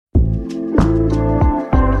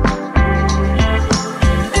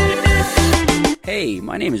Hey,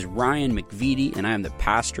 my name is Ryan McVitie, and I am the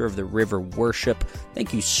pastor of the River Worship.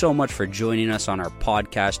 Thank you so much for joining us on our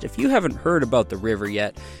podcast. If you haven't heard about the River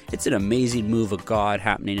yet, it's an amazing move of God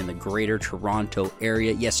happening in the greater Toronto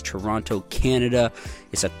area. Yes, Toronto, Canada.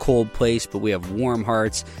 It's a cold place, but we have warm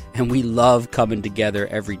hearts, and we love coming together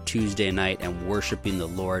every Tuesday night and worshiping the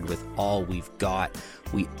Lord with all we've got.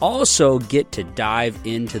 We also get to dive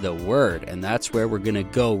into the Word, and that's where we're going to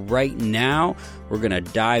go right now. We're going to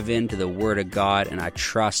dive into the Word of God, and I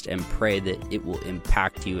trust and pray that it will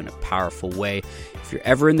impact you in a powerful way. If you're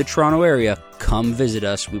ever in the Toronto area, come visit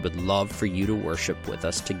us. We would love for you to worship with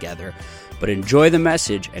us together. But enjoy the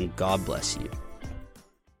message, and God bless you.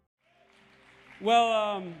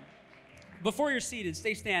 Well, before you're seated,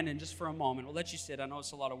 stay standing just for a moment. We'll let you sit. I know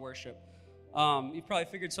it's a lot of worship. You've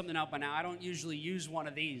probably figured something out by now. I don't usually use one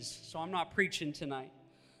of these, so I'm not preaching tonight.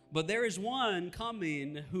 But there is one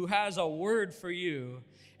coming who has a word for you,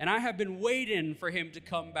 and I have been waiting for him to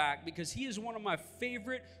come back because he is one of my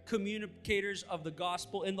favorite communicators of the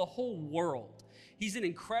gospel in the whole world. He's an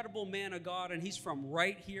incredible man of God, and he's from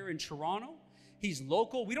right here in Toronto. He's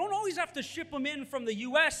local. We don't always have to ship him in from the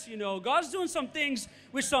U.S., you know. God's doing some things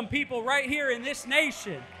with some people right here in this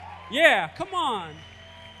nation. Yeah, come on.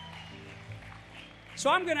 So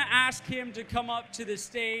I'm going to ask him to come up to the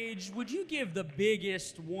stage. Would you give the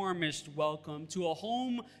biggest, warmest welcome to a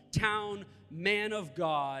hometown man of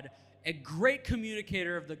God, a great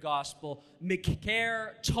communicator of the gospel,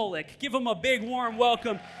 Mikair Tulloch. Give him a big, warm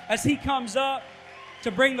welcome as he comes up to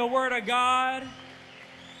bring the word of God.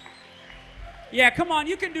 Yeah, come on,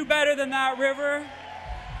 you can do better than that, River.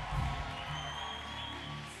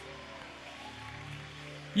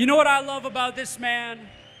 You know what I love about this man?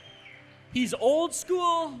 He's old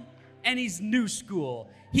school and he's new school.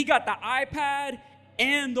 He got the iPad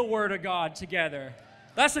and the Word of God together.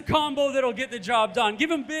 That's a combo that'll get the job done. Give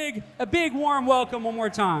him a big warm welcome one more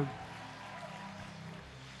time.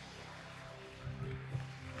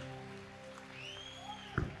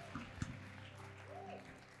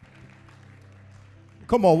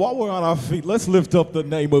 Come on, while we're on our feet, let's lift up the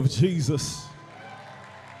name of Jesus.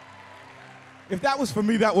 If that was for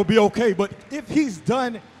me, that would be okay. But if he's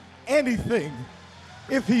done anything,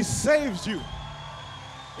 if he saves you,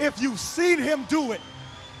 if you've seen him do it,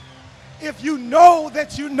 if you know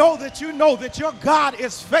that your God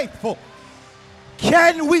is faithful,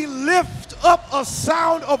 can we lift up a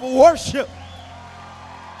sound of worship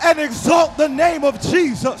and exalt the name of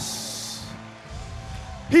Jesus?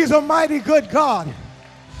 He's a mighty good God.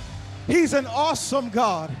 He's an awesome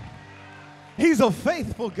God. He's a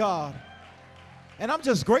faithful God. And I'm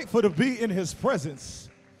just grateful to be in his presence.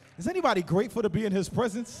 Is anybody grateful to be in his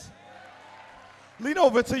presence? Lean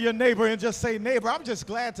over to your neighbor and just say, neighbor, I'm just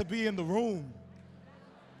glad to be in the room.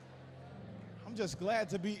 I'm just glad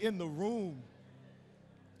to be in the room.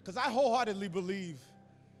 Because I wholeheartedly believe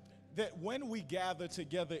that when we gather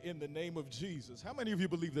together in the name of Jesus, how many of you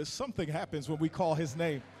believe that something happens when we call his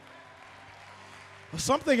name?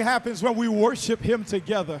 Something happens when we worship him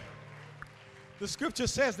together. The scripture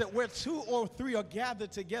says that where two or three are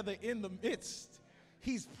gathered together in the midst,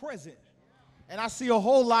 he's present. And I see a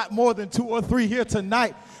whole lot more than two or three here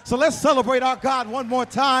tonight. So let's celebrate our God one more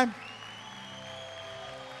time.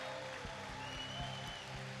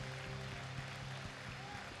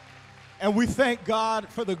 And we thank God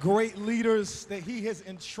for the great leaders that he has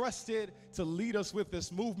entrusted to lead us with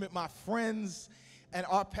this movement, my friends and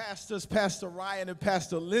our pastors, Pastor Ryan and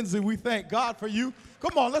Pastor Lindsay. We thank God for you.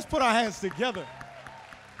 Come on, let's put our hands together.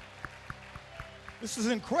 This is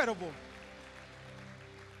incredible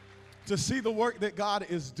to see the work that God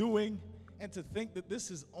is doing and to think that this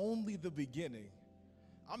is only the beginning.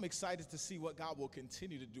 I'm excited to see what God will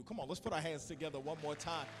continue to do. Come on, let's put our hands together one more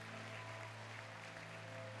time.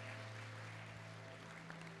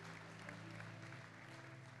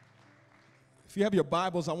 If you have your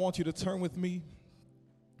Bibles, I want you to turn with me.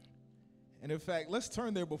 And in fact, let's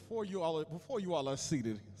turn there before you all are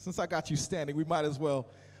seated. Since I got you standing, we might as well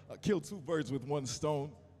kill two birds with one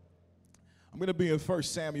stone. I'm going to be in 1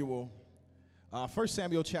 Samuel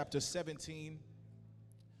chapter 17.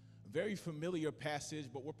 Very familiar passage,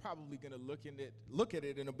 but we're probably going to look at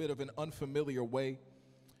it in a bit of an unfamiliar way.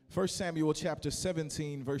 1 Samuel chapter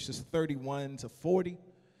 17, verses 31 to 40.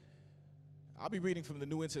 I'll be reading from the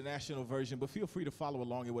New International Version, but feel free to follow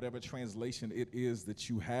along in whatever translation it is that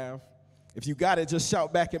you have. If you got it, just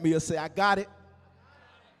shout back at me and say, I got it.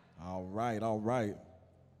 All right, all right.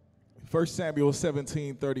 1 Samuel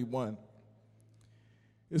 17:31.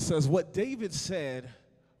 It says, what David said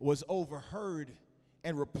was overheard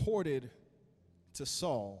and reported to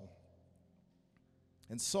Saul.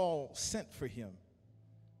 And Saul sent for him.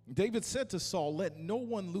 David said to Saul, "Let no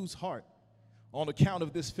one lose heart on account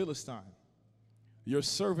of this Philistine. Your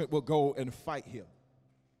servant will go and fight him."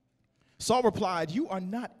 Saul replied, "You are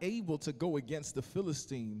not able to go against the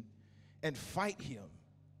Philistine and fight him.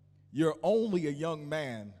 You're only a young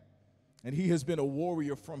man, and he has been a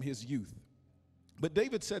warrior from his youth." But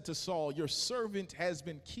David said to Saul, "Your servant has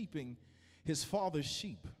been keeping his father's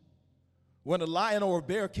sheep. When a lion or a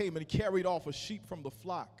bear came and carried off a sheep from the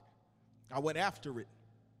flock, I went after it.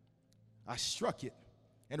 I struck it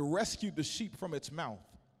and rescued the sheep from its mouth.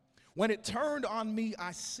 When it turned on me,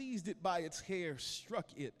 I seized it by its hair,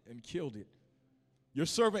 struck it, and killed it. Your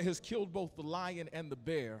servant has killed both the lion and the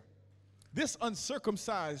bear. This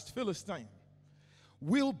uncircumcised Philistine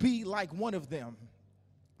will be like one of them,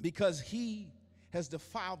 because he has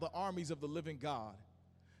defiled the armies of the living God.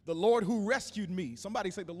 The Lord who rescued me," somebody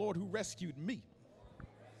say, "The Lord who rescued me.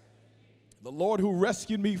 The Lord who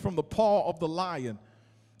rescued me from the paw of the lion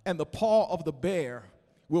and the paw of the bear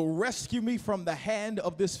will rescue me from the hand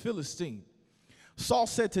of this Philistine." Saul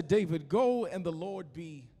said to David, "Go, and the Lord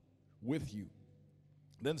be with you."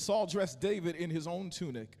 Then Saul dressed David in his own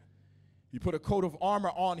tunic. He put a coat of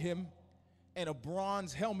armor on him and a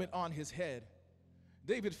bronze helmet on his head.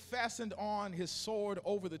 David fastened on his sword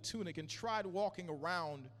over the tunic and tried walking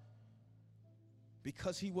around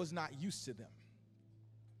because he was not used to them.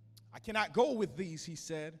 "I cannot go with these," he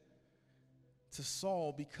said to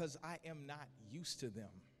Saul, "because I am not used to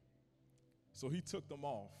them." So he took them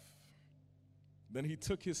off. Then he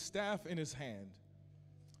took his staff in his hand,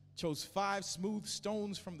 chose 5 smooth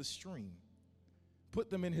stones from the stream, put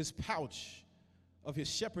them in his pouch of his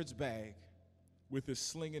shepherd's bag with his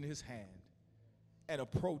sling in his hand, and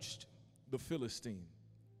approached the Philistine.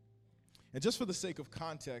 And just for the sake of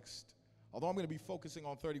context, although I'm going to be focusing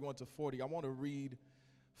on 31 to 40, I want to read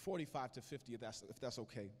 45 to 50 if that's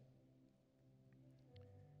okay.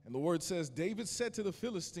 And the word says, "David said to the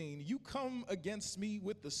Philistine, 'You come against me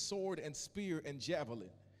with the sword and spear and javelin,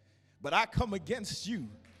 but I come against you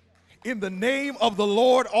in the name of the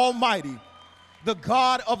Lord Almighty, the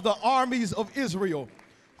God of the armies of Israel,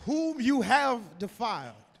 whom you have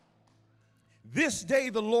defiled. This day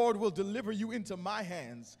the Lord will deliver you into my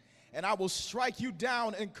hands, and I will strike you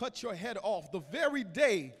down and cut your head off.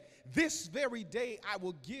 This very day, I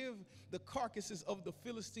will give the carcasses of the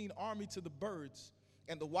Philistine army to the birds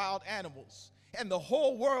and the wild animals, and the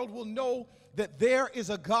whole world will know that there is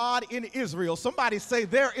a God in Israel.'" Somebody say,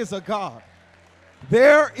 "There is a God.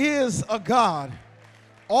 There is a God.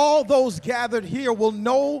 All those gathered here will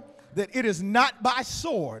know that it is not by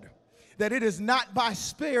sword, that it is not by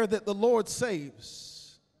spear that the Lord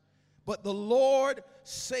saves, but the Lord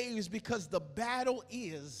saves, because the battle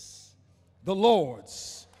is the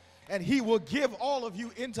Lord's, and he will give all of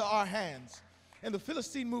you into our hands." And the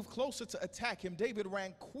Philistine moved closer to attack him. David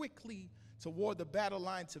ran quickly toward the battle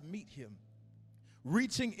line to meet him.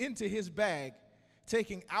 Reaching into his bag,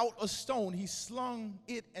 taking out a stone, he slung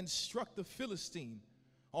it and struck the Philistine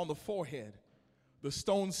on the forehead. The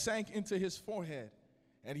stone sank into his forehead,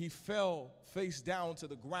 and he fell face down to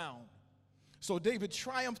the ground. So David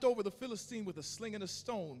triumphed over the Philistine with a sling and a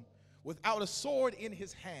stone, without a sword in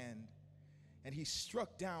his hand, and he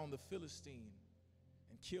struck down the Philistine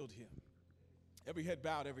and killed him. Every head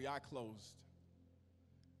bowed, every eye closed.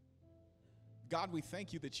 God, we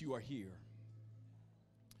thank you that you are here.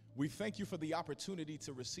 We thank you for the opportunity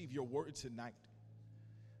to receive your word tonight.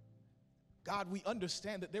 God, we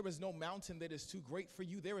understand that there is no mountain that is too great for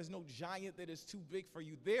you. There is no giant that is too big for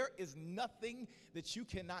you. There is nothing that you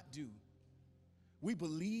cannot do. We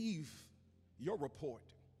believe your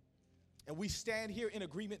report. And we stand here in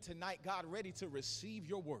agreement tonight, God, ready to receive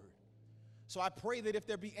your word. So I pray that if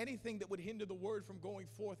there be anything that would hinder the word from going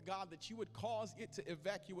forth, God, that you would cause it to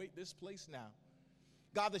evacuate this place now.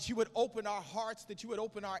 God, that you would open our hearts, that you would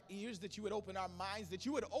open our ears, that you would open our minds, that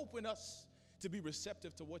you would open us to be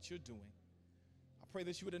receptive to what you're doing. I pray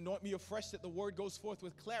that you would anoint me afresh, that the word goes forth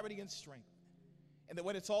with clarity and strength, and that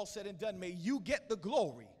when it's all said and done, may you get the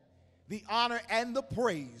glory, the honor, and the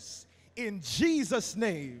praise. In Jesus'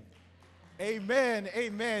 name, amen,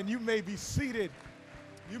 amen. You may be seated.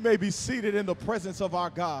 You may be seated in the presence of our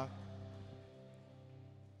God.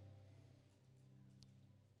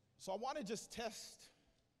 So I want to just test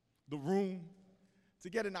the room to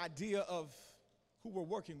get an idea of who we're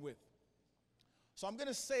working with. So I'm going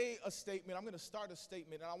to say a statement. I'm going to start a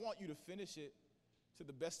statement, and I want you to finish it to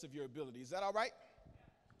the best of your ability. Is that all right?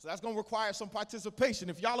 So that's going to require some participation.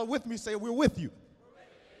 If y'all are with me, say, "We're with you."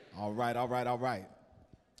 All right, all right, all right.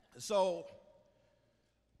 So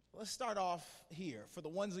let's start off here. For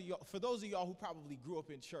those of y'all who probably grew up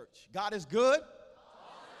in church, God is good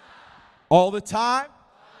all the time.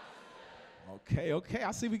 Okay.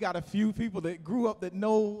 I see we got a few people that grew up that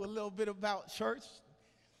know a little bit about church.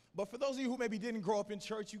 But for those of you who maybe didn't grow up in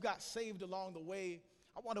church, you got saved along the way,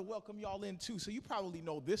 I want to welcome y'all in too. So you probably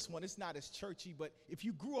know this one. It's not as churchy, but if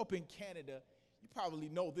you grew up in Canada, you probably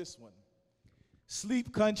know this one.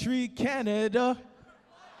 Sleep Country, Canada.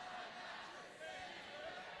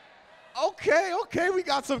 Okay, we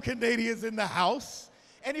got some Canadians in the house.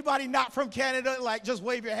 Anybody not from Canada, like just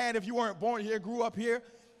wave your hand if you weren't born here, grew up here.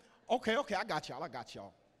 Okay, I got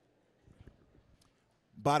y'all.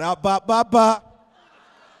 Ba-da-ba-ba-ba.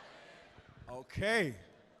 Okay.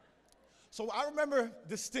 So I remember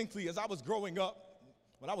distinctly as I was growing up,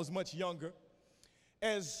 when I was much younger,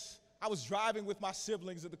 as I was driving with my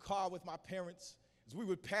siblings in the car with my parents, as we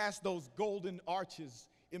would pass those golden arches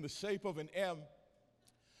in the shape of an M,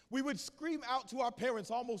 we would scream out to our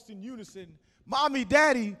parents almost in unison, "Mommy,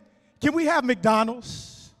 Daddy, can we have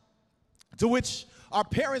McDonald's?" To which our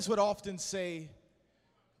parents would often say,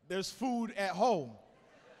 "There's food at home."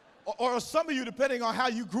 Or some of you, depending on how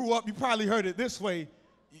you grew up, you probably heard it this way,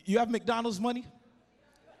 "You have McDonald's money?"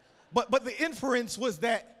 But the inference was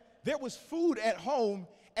that there was food at home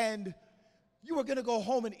and you were going to go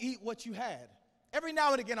home and eat what you had. Every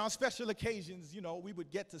now and again on special occasions, we would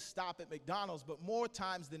get to stop at McDonald's, but more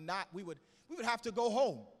times than not, we would have to go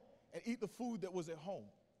home and eat the food that was at home.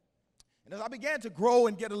 And as I began to grow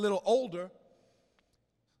and get a little older,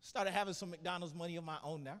 started having some McDonald's money of my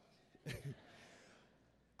own now.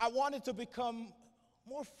 I wanted to become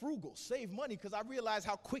more frugal, save money, because I realized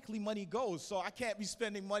how quickly money goes, so I can't be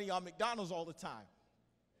spending money on McDonald's all the time.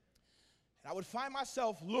 And I would find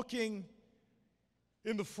myself looking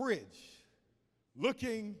in the fridge,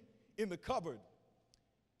 looking in the cupboard.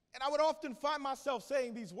 And I would often find myself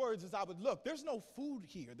saying these words as I would look. There's no food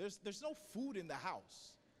here. There's no food in the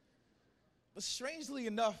house. But strangely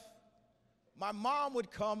enough, my mom would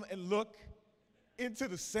come and look into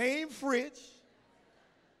the same fridge,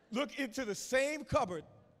 look into the same cupboard,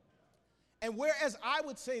 and whereas I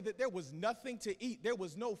would say that there was nothing to eat, there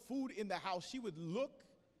was no food in the house, she would look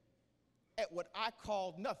at what I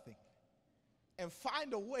called nothing and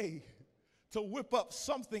find a way to whip up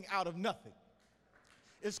something out of nothing.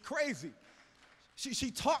 It's crazy.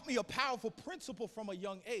 She taught me a powerful principle from a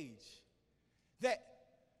young age, that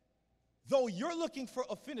though you're looking for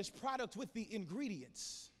a finished product with the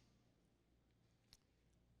ingredients,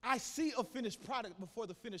 I see a finished product before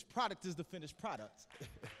the finished product is the finished product.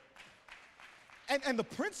 And the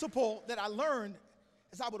principle that I learned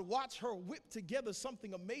as I would watch her whip together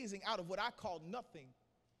something amazing out of what I called nothing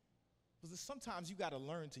was that sometimes you got to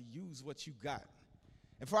learn to use what you got.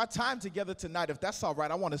 And for our time together tonight, if that's all right,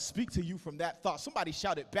 I want to speak to you from that thought. Somebody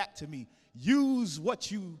shout it back to me. Use what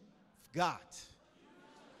you got.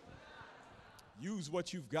 Use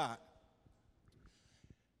what you've got.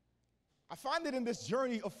 I find that in this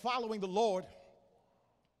journey of following the Lord,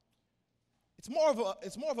 it's more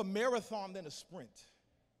of a marathon than a sprint.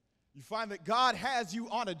 You find that God has you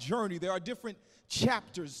on a journey. There are different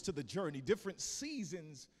chapters to the journey, different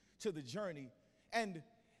seasons to the journey. And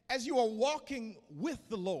as you are walking with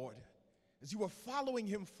the Lord, as you are following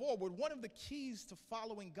him forward, one of the keys to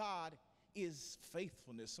following God is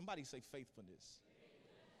faithfulness. Somebody say faithfulness.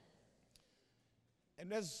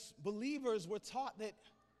 And as believers, we're taught that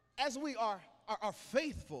as we are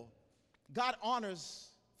faithful, God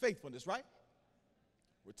honors faithfulness, right?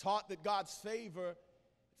 We're taught that God's favor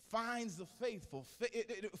finds the faithful.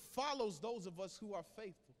 It follows those of us who are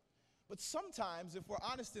faithful. But sometimes, if we're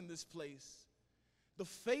honest in this place, the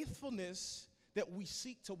faithfulness that we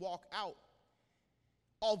seek to walk out,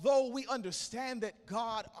 although we understand that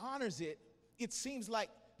God honors it, it seems like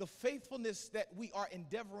the faithfulness that we are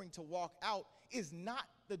endeavoring to walk out is not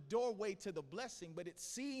the doorway to the blessing, but it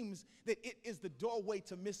seems that it is the doorway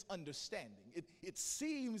to misunderstanding. It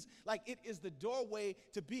seems like it is the doorway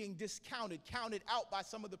to being discounted, counted out by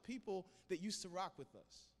some of the people that used to rock with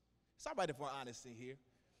us. It's all right if we're honest in here.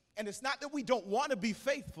 And it's not that we don't want to be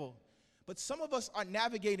faithful, but some of us are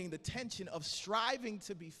navigating the tension of striving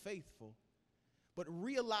to be faithful, but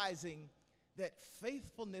realizing that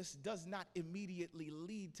faithfulness does not immediately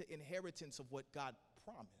lead to inheritance of what God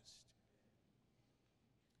promised.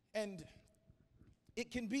 And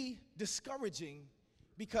it can be discouraging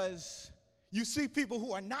because you see people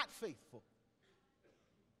who are not faithful,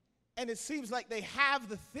 and it seems like they have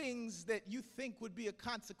the things that you think would be a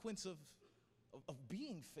consequence of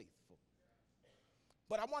being faithful.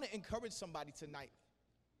 But I want to encourage somebody tonight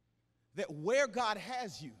that where God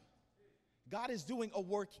has you, God is doing a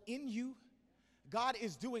work in you, God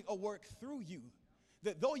is doing a work through you,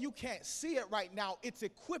 that though you can't see it right now, it's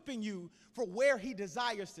equipping you for where he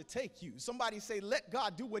desires to take you. Somebody say, let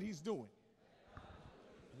God do what he's doing.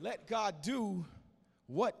 let God do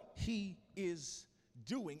what he is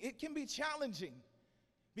doing. It can be challenging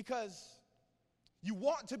because you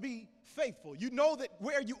want to be faithful. You know that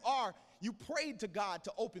where you are, you prayed to God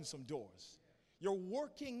to open some doors. You're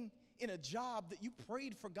working in a job that you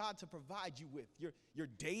prayed for God to provide you with. You're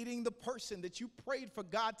dating the person that you prayed for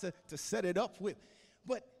God to set it up with.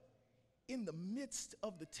 But in the midst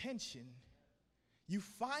of the tension, you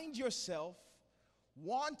find yourself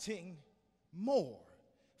wanting more.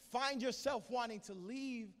 Find yourself wanting to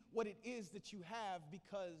leave what it is that you have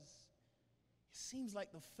because it seems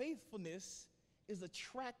like the faithfulness is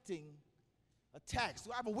attracting attacks.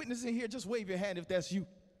 Do I have a witness in here? Just wave your hand if that's you.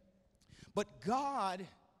 But God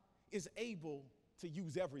is able to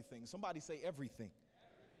use everything. Somebody say everything.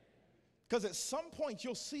 Because at some point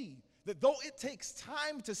you'll see that though it takes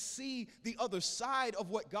time to see the other side of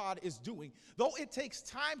what God is doing, though it takes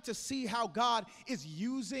time to see how God is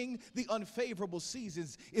using the unfavorable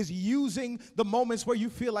seasons, is using the moments where you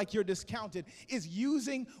feel like you're discounted, is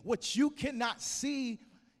using what you cannot see,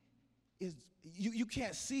 is you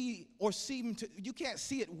can't see or seem to, you can't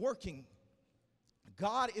see it working.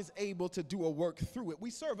 God is able to do a work through it. We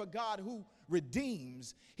serve a God who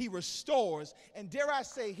redeems, he restores, and dare I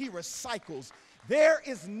say, he recycles. There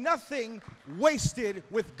is nothing wasted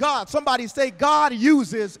with God. Somebody say, God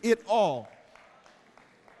uses it all.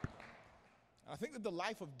 I think that the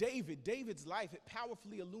life of David's life, it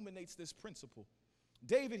powerfully illuminates this principle.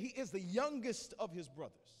 David, he is the youngest of his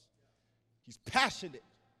brothers. He's passionate.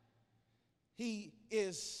 He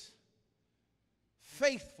is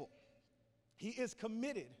faithful. He is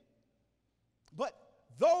committed. But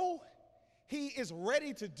though he is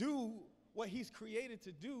ready to do what he's created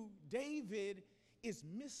to do, David is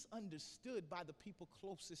misunderstood by the people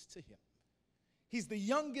closest to him. He's the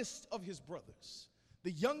youngest of his brothers,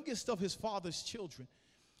 the youngest of his father's children,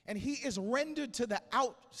 and he is rendered to the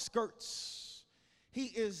outskirts. He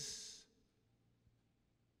is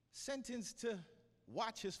sentenced to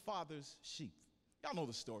watch his father's sheep. Y'all know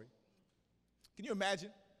the story. Can you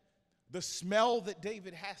imagine the smell that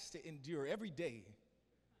David has to endure every day,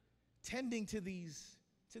 tending to these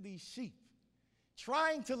sheep,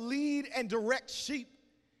 trying to lead and direct sheep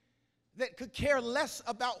that could care less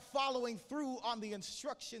about following through on the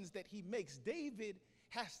instructions that he makes? David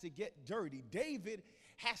has to get dirty. David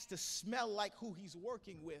has to smell like who he's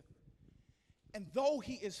working with. And though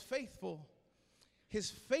he is faithful,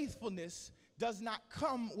 his faithfulness does not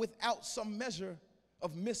come without some measure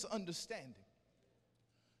of misunderstanding.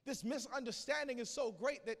 This misunderstanding is so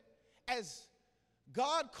great that as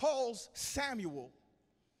God calls Samuel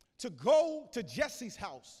to go to Jesse's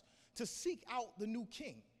house to seek out the new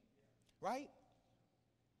king, right?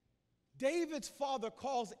 David's father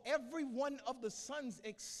calls every one of the sons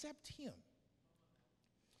except him.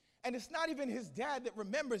 And it's not even his dad that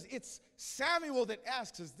remembers, it's Samuel that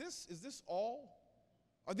asks, is this all?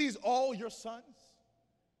 Are these all your sons?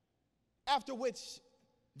 After which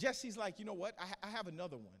Jesse's like, you know what? I have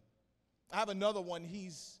another one. I have another one.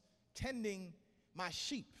 He's tending my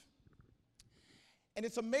sheep. And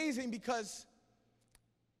it's amazing because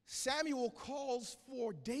Samuel calls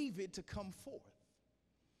for David to come forth.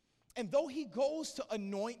 And though he goes to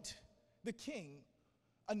anoint the king,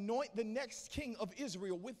 anoint the next king of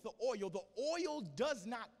Israel with the oil does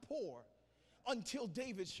not pour until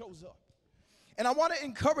David shows up. And I want to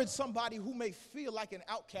encourage somebody who may feel like an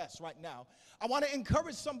outcast right now. I want to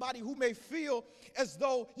encourage somebody who may feel as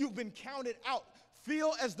though you've been counted out,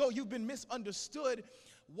 feel as though you've been misunderstood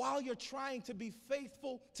while you're trying to be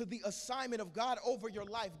faithful to the assignment of God over your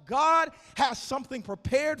life. God has something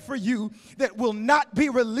prepared for you that will not be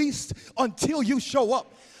released until you show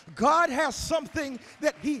up. God has something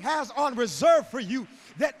that he has on reserve for you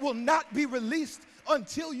that will not be released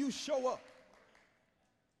until you show up.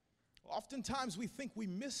 Oftentimes we think we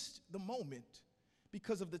missed the moment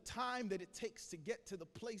because of the time that it takes to get to the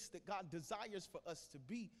place that God desires for us to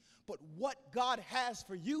be. But what God has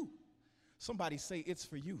for you, somebody say, it's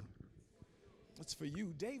for you. It's for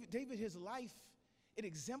you. David, his life, it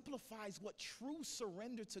exemplifies what true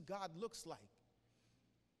surrender to God looks like.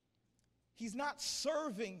 He's not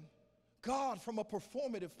serving God from a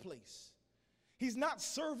performative place. He's not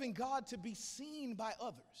serving God to be seen by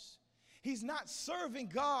others. He's not serving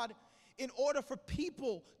God in order for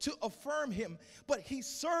people to affirm him, but he's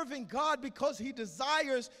serving God because he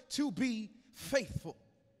desires to be faithful.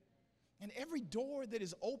 And every door that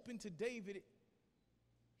is open to David,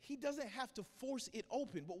 he doesn't have to force it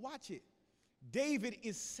open, but watch it. David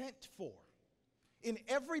is sent for. In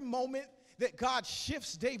every moment that God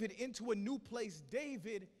shifts David into a new place,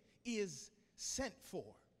 David is sent for.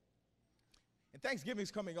 And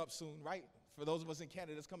Thanksgiving's coming up soon, right? For those of us in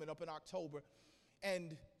Canada, it's coming up in October.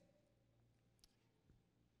 And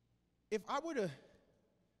if I were to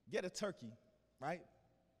get a turkey, right,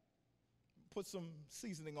 put some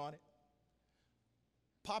seasoning on it,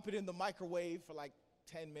 pop it in the microwave for like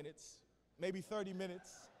 10 minutes, maybe 30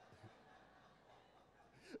 minutes,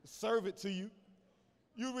 serve it to you,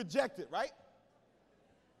 you reject it, right?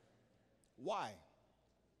 Why?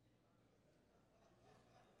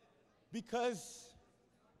 Because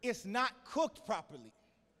it's not cooked properly.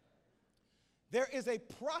 There is a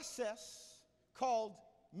process called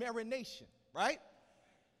marination, right?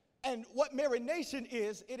 And what marination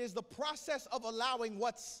is, it is the process of allowing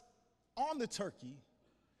what's on the turkey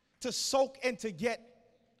to soak and to get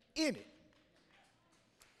in it.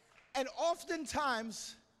 And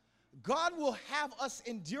oftentimes, God will have us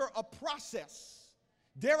endure a process,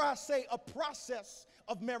 dare I say, a process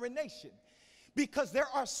of marination. Because there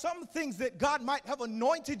are some things that God might have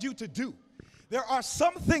anointed you to do. There are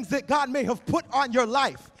some things that God may have put on your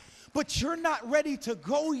life, but you're not ready to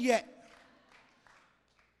go yet.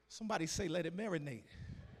 Somebody say, let it marinate.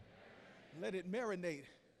 Let it marinate.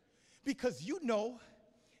 Because you know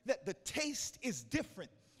that the taste is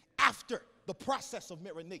different after the process of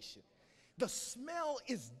marination. The smell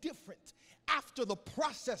is different after the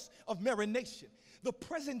process of marination. The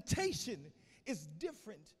presentation is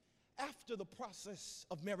different after the process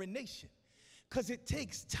of marination, because it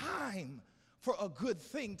takes time for a good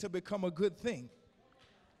thing to become a good thing.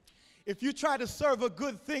 If you try to serve a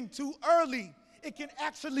good thing too early, it can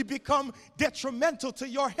actually become detrimental to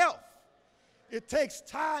your health. It takes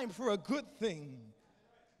time for a good thing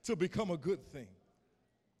to become a good thing.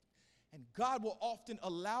 And God will often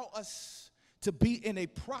allow us to be in a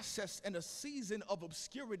process and a season of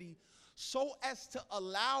obscurity so as to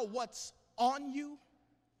allow what's on you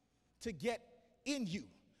to get in you.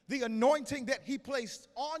 The anointing that he placed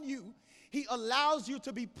on you, he allows you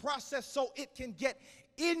to be processed so it can get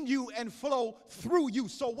in you and flow through you.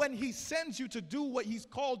 So when he sends you to do what he's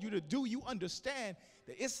called you to do, you understand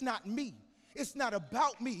that it's not me. It's not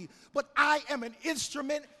about me, but I am an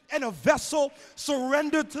instrument and a vessel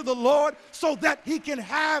surrendered to the Lord so that he can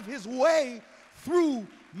have his way through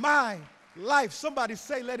my life. Somebody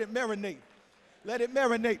say, let it marinate. Let it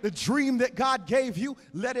marinate. The dream that God gave you,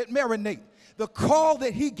 let it marinate. The call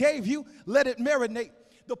that he gave you, let it marinate.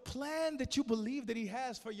 The plan that you believe that he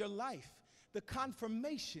has for your life, the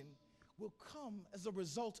confirmation will come as a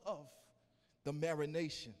result of the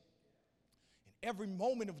marination. In every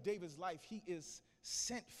moment of David's life, he is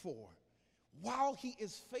sent for while he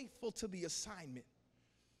is faithful to the assignment.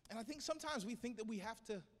 And I think sometimes we think that we have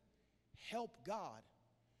to help God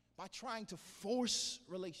by trying to force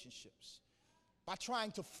relationships, by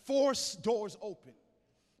trying to force doors open,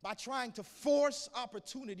 by trying to force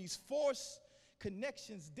opportunities, force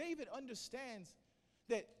connections. David understands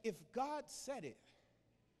that if God said it,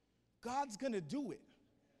 God's going to do it.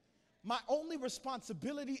 My only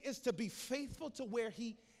responsibility is to be faithful to where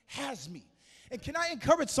he has me. And can I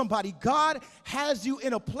encourage somebody? God has you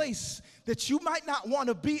in a place that you might not want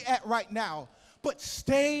to be at right now, but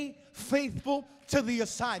stay faithful to the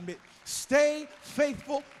assignment. Stay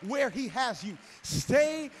faithful where he has you.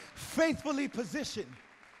 Stay faithfully positioned.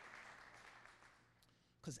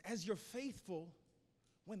 Because as you're faithful,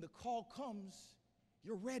 when the call comes,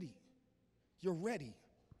 you're ready. You're ready.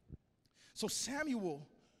 So Samuel,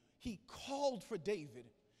 he called for David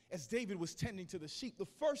as David was tending to the sheep. The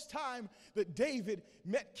first time that David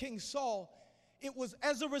met King Saul, it was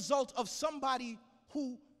as a result of somebody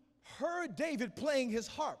who heard David playing his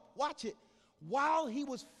harp. Watch it. While he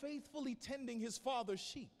was faithfully tending his father's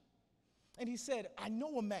sheep. And he said, I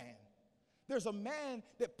know a man. There's a man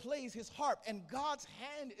that plays his harp and God's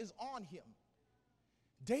hand is on him.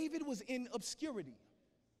 David was in obscurity.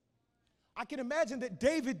 I can imagine that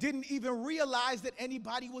David didn't even realize that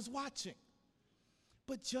anybody was watching.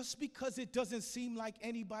 But just because it doesn't seem like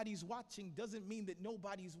anybody's watching doesn't mean that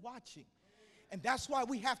nobody's watching. And that's why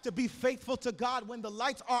we have to be faithful to God when the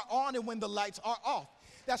lights are on and when the lights are off.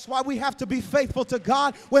 That's why we have to be faithful to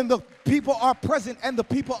God when the people are present and the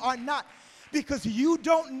people are not. Because you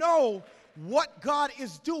don't know what God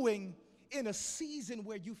is doing in a season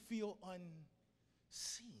where you feel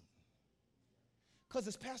unseen. Because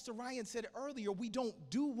as Pastor Ryan said earlier, we don't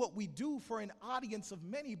do what we do for an audience of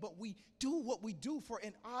many, but we do what we do for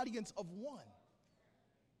an audience of one.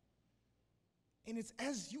 And it's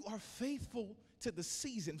as you are faithful to the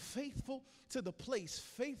season, faithful to the place,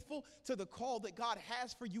 faithful to the call that God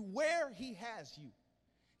has for you, where he has you,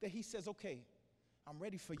 that he says, okay, I'm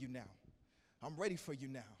ready for you now. I'm ready for you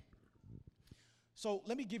now. So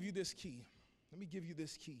let me give you this key. Let me give you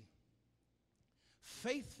this key.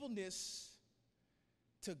 Faithfulness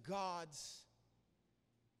to God's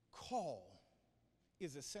call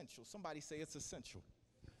is essential. Somebody say it's essential.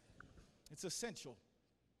 It's essential.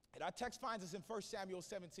 And our text finds us in 1 Samuel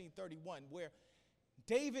 17:31, where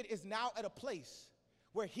David is now at a place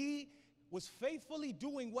where he was faithfully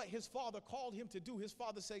doing what his father called him to do. His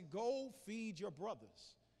father said, go feed your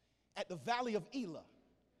brothers at the valley of Elah.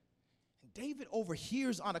 And David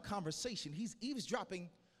overhears on a conversation. He's eavesdropping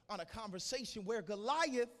on a conversation where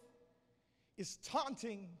Goliath is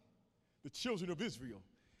taunting the children of Israel.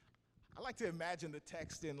 I like to imagine the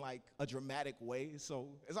text in like a dramatic way. So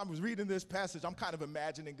as I was reading this passage, I'm kind of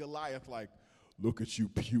imagining Goliath like, look at you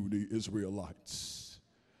puny Israelites.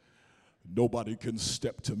 Nobody can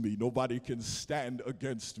step to me. Nobody can stand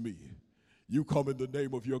against me. You come in the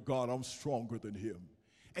name of your God, I'm stronger than him.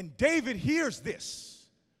 And David hears this.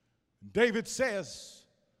 David says,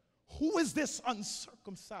 who is this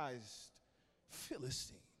uncircumcised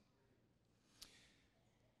Philistine?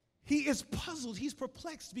 He is puzzled, he's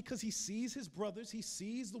perplexed because he sees his brothers, he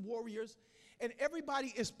sees the warriors, and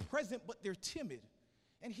everybody is present, but they're timid.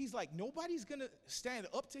 And he's like, nobody's gonna stand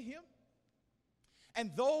up to him?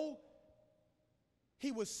 And though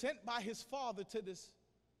he was sent by his father to this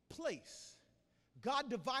place, God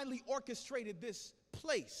divinely orchestrated this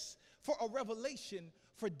place for a revelation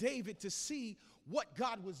for David to see what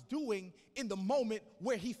God was doing in the moment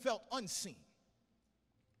where he felt unseen.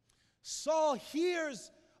 Saul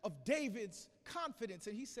hears of David's confidence,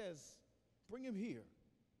 and he says, bring him here.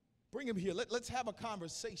 Bring him here. Let's have a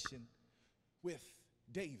conversation with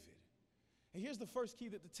David. And here's the first key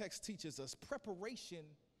that the text teaches us. Preparation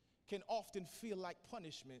can often feel like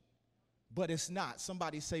punishment, but it's not.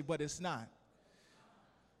 Somebody say, but it's not.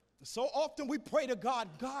 So often we pray to God,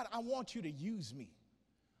 God, I want you to use me.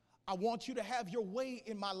 I want you to have your way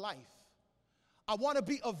in my life. I want to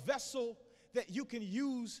be a vessel that you can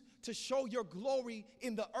use to show your glory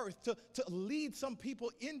in the earth, to lead some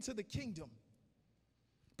people into the kingdom.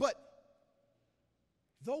 But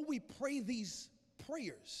though we pray these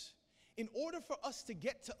prayers, in order for us to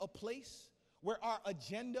get to a place where our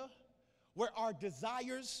agenda, where our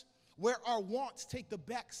desires, where our wants take the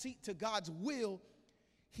back seat to God's will,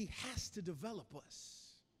 he has to develop us.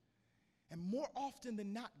 And more often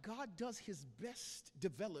than not, God does his best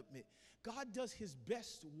development. God does his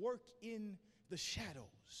best work in the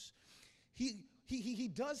shadows. He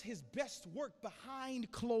does his best work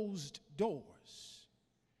behind closed doors.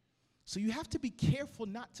 So you have to be careful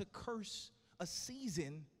not to curse a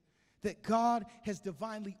season that God has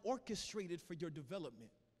divinely orchestrated for your development.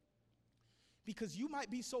 Because you might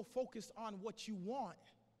be so focused on what you want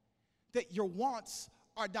that your wants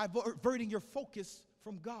are diverting your focus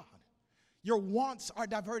from God. Your wants are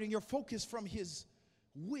diverting your focus from his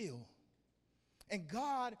will. And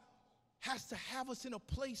God has to have us in a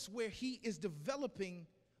place where he is developing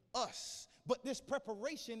us. But this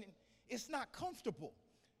preparation, it's not comfortable.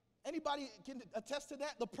 Anybody can attest to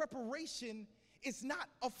that? The preparation is not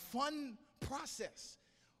a fun process.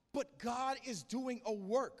 But God is doing a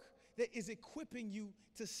work that is equipping you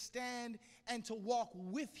to stand and to walk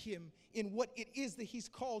with him in what it is that he's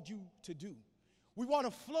called you to do. We want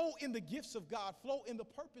to flow in the gifts of God, flow in the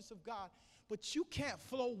purpose of God, but you can't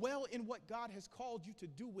flow well in what God has called you to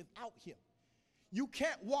do without him. You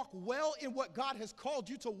can't walk well in what God has called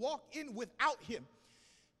you to walk in without him.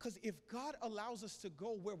 Because if God allows us to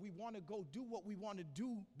go where we want to go, do what we want to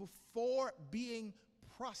do before being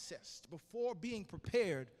processed, before being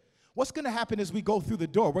prepared, what's going to happen as we go through the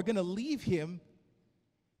door? We're going to leave him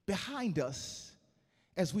behind us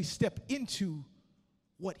as we step into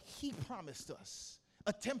what he promised us,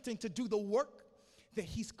 attempting to do the work that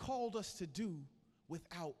he's called us to do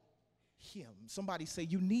without him. Somebody say,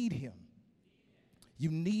 you need him. You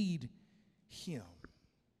need him.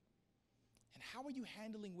 And how are you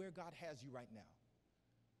handling where God has you right now?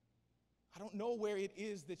 I don't know where it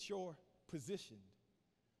is that you're positioned.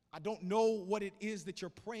 I don't know what it is that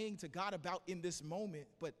you're praying to God about in this moment,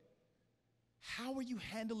 but how are you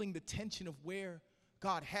handling the tension of where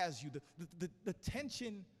God has you, the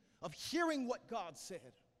tension of hearing what God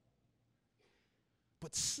said,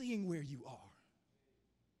 but seeing where you are?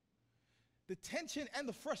 The tension and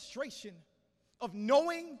the frustration of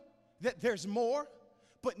knowing that there's more,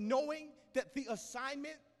 but knowing that the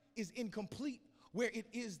assignment is incomplete where it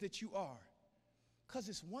is that you are. Because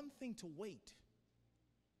it's one thing to wait.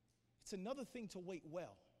 It's another thing to wait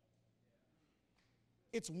well.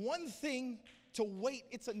 It's one thing to wait.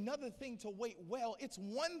 It's another thing to wait well. It's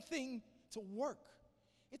one thing to work.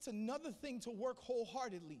 It's another thing to work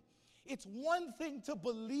wholeheartedly. It's one thing to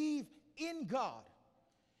believe in God.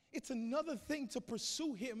 It's another thing to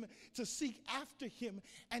pursue him, to seek after him,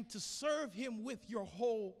 and to serve him with your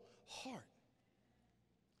whole heart.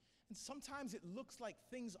 And sometimes it looks like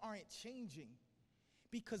things aren't changing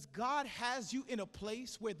because God has you in a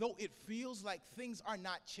place where though it feels like things are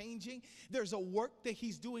not changing, there's a work that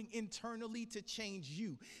he's doing internally to change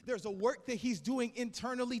you. There's a work that he's doing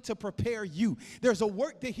internally to prepare you. There's a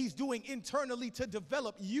work that he's doing internally to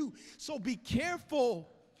develop you. So be careful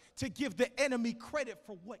to give the enemy credit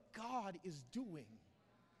for what God is doing.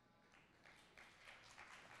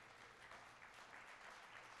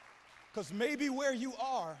 Because maybe where you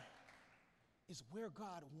are is where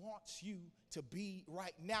God wants you to be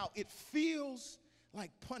right now. It feels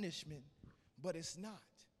like punishment, but it's not.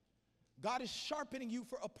 God is sharpening you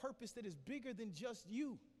for a purpose that is bigger than just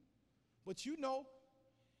you. But you know,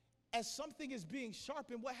 as something is being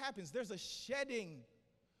sharpened, what happens? There's a shedding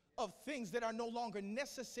of things that are no longer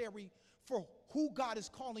necessary for who God is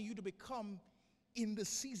calling you to become in the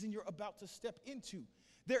season you're about to step into.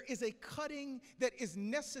 There is a cutting that is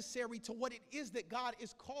necessary to what it is that God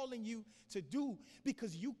is calling you to do,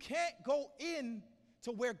 because you can't go in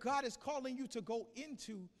to where God is calling you to go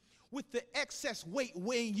into with the excess weight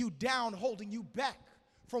weighing you down, holding you back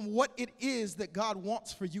from what it is that God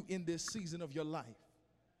wants for you in this season of your life.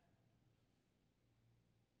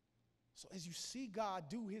 So as you see God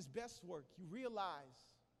do his best work, you realize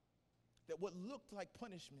that what looked like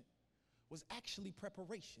punishment was actually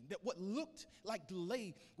preparation, that what looked like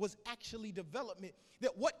delay was actually development,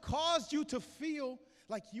 that what caused you to feel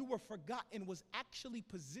like you were forgotten was actually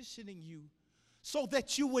positioning you so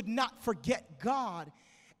that you would not forget God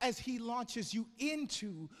as he launches you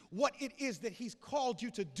into what it is that he's called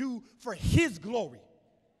you to do for his glory.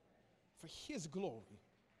 For his glory.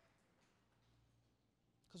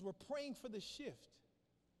 Because we're praying for the shift,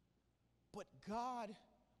 but God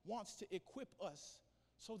wants to equip us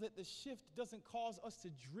so that the shift doesn't cause us to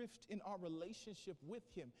drift in our relationship with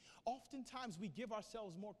him. Oftentimes we give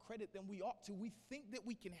ourselves more credit than we ought to. We think that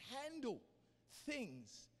we can handle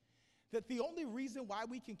things, that the only reason why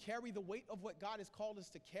we can carry the weight of what God has called us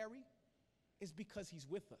to carry is because he's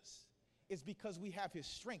with us. It's because we have his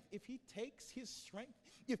strength. If he takes his strength,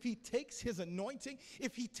 if he takes his anointing,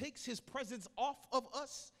 if he takes his presence off of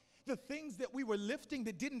us, the things that we were lifting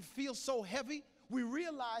that didn't feel so heavy, we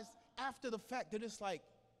realized after the fact that it's like,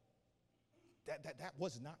 that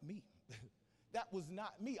was not me. That was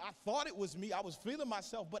not me. I thought it was me. I was feeling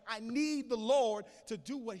myself, but I need the Lord to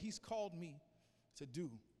do what he's called me to do.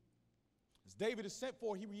 As David is sent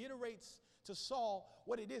for, he reiterates to Saul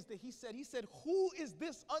what it is that he said. He said, "Who is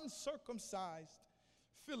this uncircumcised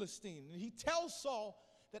Philistine?" And he tells Saul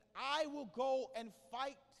that I will go and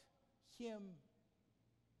fight him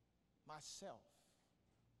myself.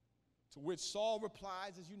 To which Saul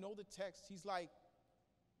replies, as you know the text, he's like,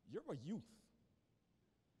 "You're a youth.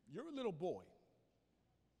 You're a little boy.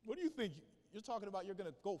 What do you think? You're talking about you're going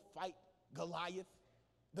to go fight Goliath,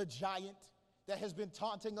 the giant that has been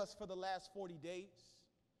taunting us for the last 40 days?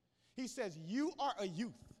 He says, you are a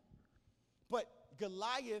youth, but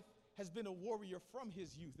Goliath has been a warrior from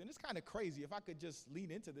his youth. And it's kind of crazy. If I could just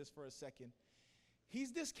lean into this for a second.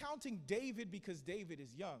 He's discounting David because David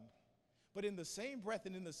is young. But in the same breath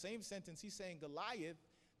and in the same sentence, he's saying Goliath,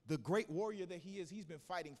 the great warrior that he is, he's been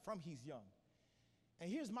fighting from he's young. And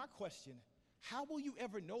here's my question. How will you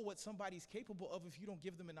ever know what somebody's capable of if you don't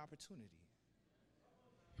give them an opportunity?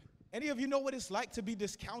 Any of you know what it's like to be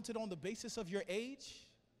discounted on the basis of your age?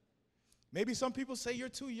 Maybe some people say you're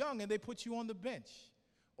too young and they put you on the bench.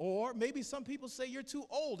 Or maybe some people say you're too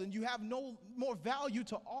old and you have no more value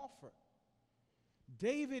to offer.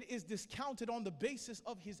 David is discounted on the basis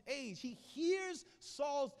of his age. He hears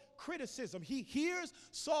Saul's criticism. He hears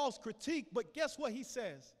Saul's critique, but guess what he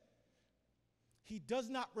says? He does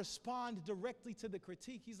not respond directly to the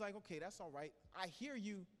critique. He's like, okay, that's all right. I hear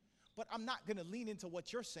you, but I'm not going to lean into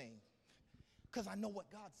what you're saying because I know what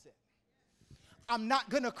God said. I'm not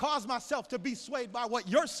going to cause myself to be swayed by what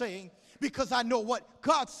you're saying because I know what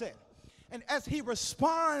God said. And as he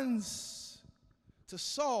responds to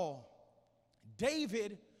Saul,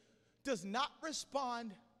 David does not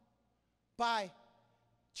respond by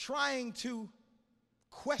trying to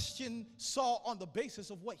question Saul on the basis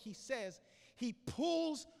of what he says. He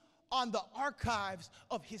pulls on the archives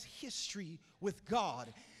of his history with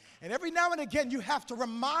God. And every now and again, you have to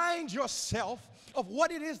remind yourself of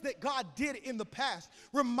what it is that God did in the past.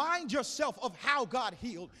 Remind yourself of how God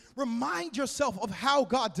healed. Remind yourself of how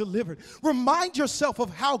God delivered. Remind yourself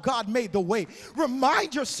of how God made the way.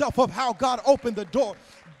 Remind yourself of how God opened the door.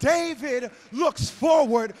 David looks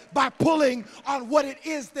forward by pulling on what it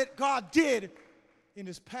is that God did in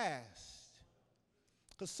his past.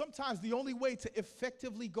 Because sometimes the only way to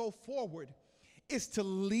effectively go forward is to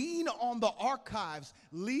lean on the archives,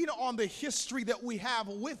 lean on the history that we have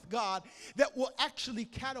with God that will actually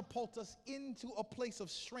catapult us into a place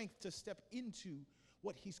of strength to step into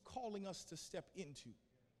what he's calling us to step into.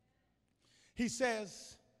 He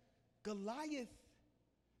says, Goliath,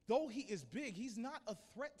 though he is big, he's not a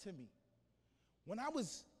threat to me. When I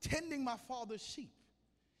was tending my father's sheep,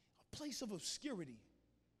 a place of obscurity,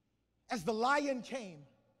 as the lion came,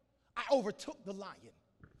 I overtook the lion.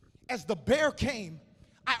 As the bear came,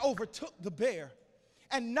 I overtook the bear.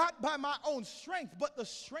 And not by my own strength, but the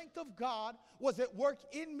strength of God was at work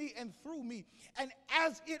in me and through me. And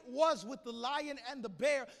as it was with the lion and the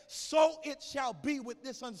bear, so it shall be with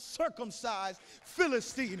this uncircumcised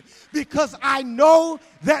Philistine. Because I know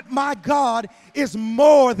that my God is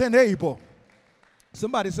more than able.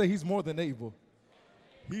 Somebody say he's more than able.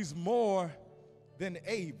 He's more than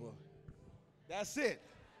able. That's it.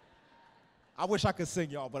 I wish I could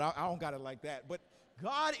sing, y'all, but I don't got it like that. But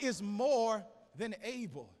God is more than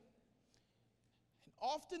able. And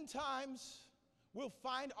oftentimes, we'll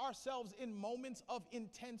find ourselves in moments of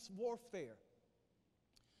intense warfare.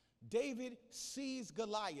 David sees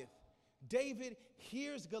Goliath. David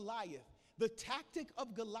hears Goliath. The tactic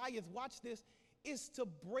of Goliath, watch this, is to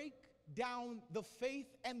break down the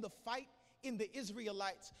faith and the fight in the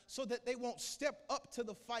Israelites so that they won't step up to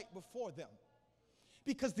the fight before them.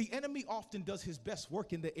 Because the enemy often does his best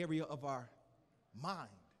work in the area of our mind.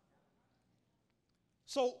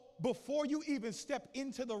 So before you even step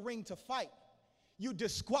into the ring to fight, you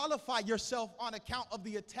disqualify yourself on account of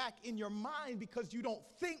the attack in your mind because you don't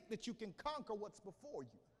think that you can conquer what's before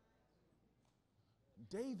you.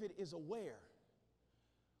 David is aware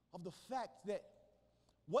of the fact that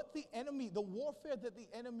what the enemy, the warfare that the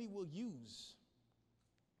enemy will use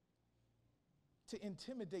to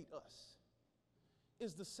intimidate us,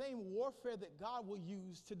 is the same warfare that God will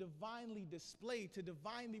use to divinely display, to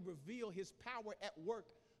divinely reveal his power at work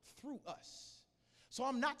through us. So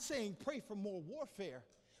I'm not saying pray for more warfare,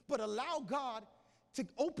 but allow God to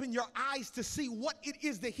open your eyes to see what it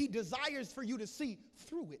is that he desires for you to see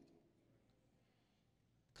through it.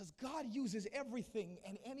 Because God uses everything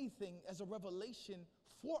and anything as a revelation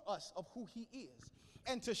for us of who he is.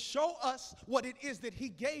 And to show us what it is that he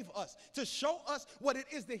gave us, to show us what it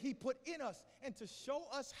is that he put in us, and to show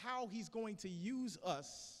us how he's going to use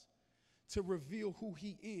us to reveal who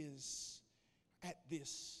he is at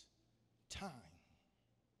this time.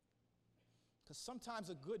 Because sometimes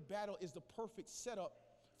a good battle is the perfect setup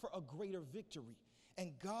for a greater victory.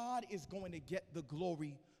 And God is going to get the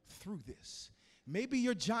glory through this. Maybe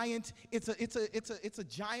your giant, it's a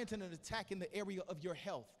giant and an attack in the area of your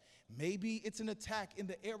health. Maybe it's an attack in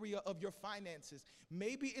the area of your finances.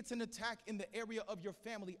 Maybe it's an attack in the area of your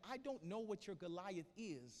family. I don't know what your Goliath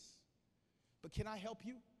is, but can I help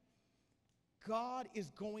you? God is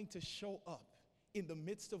going to show up in the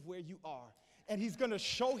midst of where you are, and he's going to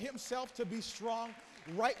show himself to be strong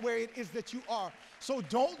right where it is that you are. So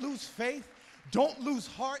don't lose faith. Don't lose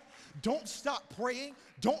heart. Don't stop praying.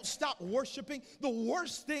 Don't stop worshiping. The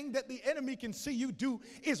worst thing that the enemy can see you do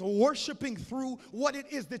is worshiping through what it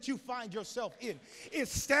is that you find yourself in.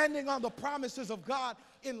 It's standing on the promises of God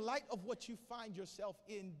in light of what you find yourself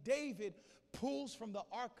in. David pulls from the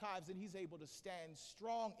archives and he's able to stand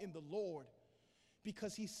strong in the Lord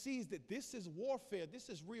because he sees that this is warfare. This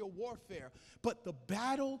is real warfare. But the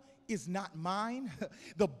battle is not mine.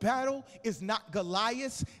 The battle is not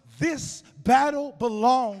Goliath's. This battle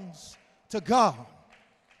belongs to God.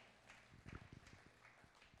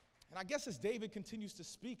 And I guess as David continues to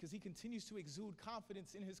speak, as he continues to exude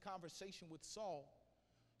confidence in his conversation with Saul,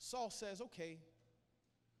 Saul says, okay,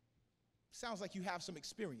 sounds like you have some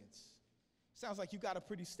experience. Sounds like you got a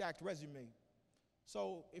pretty stacked resume.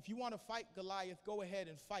 So if you want to fight Goliath, go ahead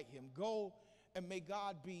and fight him. Go and may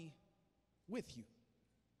God be with you.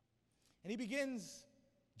 And he begins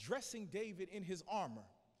dressing David in his armor.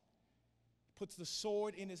 Puts the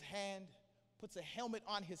sword in his hand, puts a helmet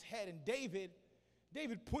on his head, and David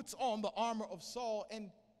puts on the armor of Saul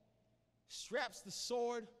and straps the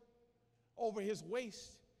sword over his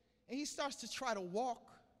waist, and he starts to try to walk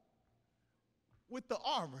with the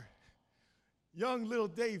armor. Young little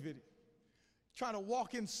David trying to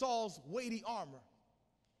walk in Saul's weighty armor.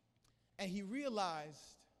 And he realized,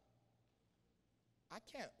 I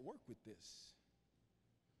can't work with this.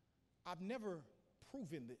 I've never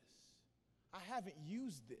proven this. I haven't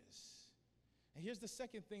used this. And here's the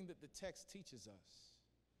second thing that the text teaches us.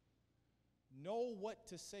 Know what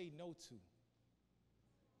to say no to.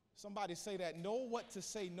 Somebody say that. Know what to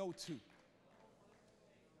say no to.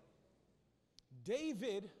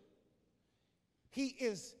 David he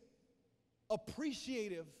is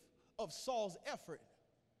appreciative of Saul's effort,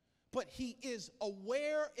 but he is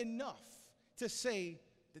aware enough to say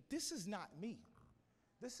that this is not me.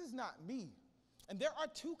 This is not me. And there are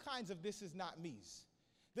two kinds of this is not me's.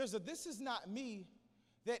 There's a this is not me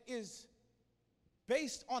that is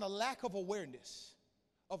based on a lack of awareness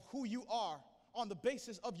of who you are on the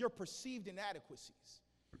basis of your perceived inadequacies.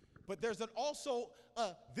 But there's also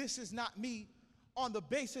a this is not me on the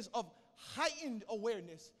basis of heightened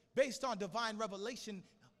awareness based on divine revelation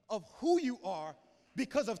of who you are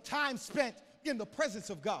because of time spent in the presence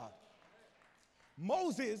of God.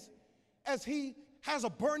 Moses, as he has a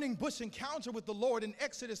burning bush encounter with the Lord in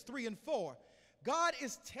Exodus 3 and 4, God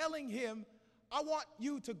is telling him, I want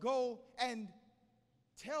you to go and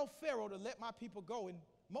tell Pharaoh to let my people go. And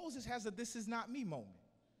Moses has a this is not me moment.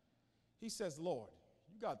 He says, Lord,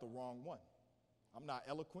 you got the wrong one. I'm not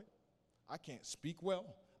eloquent. I can't speak well.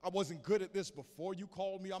 I wasn't good at this before you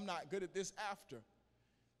called me. I'm not good at this after.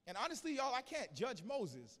 And honestly, y'all, I can't judge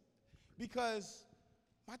Moses because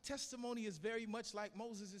my testimony is very much like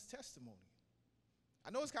Moses' testimony. I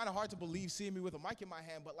know it's kind of hard to believe seeing me with a mic in my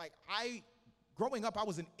hand, but like growing up, I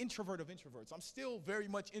was an introvert of introverts. I'm still very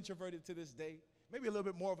much introverted to this day. Maybe a little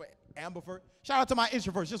bit more of an ambivert. Shout out to my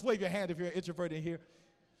introverts. Just wave your hand if you're an introvert in here.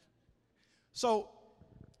 So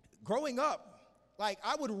growing up, like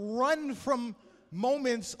I would run from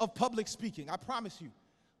moments of public speaking. I promise you.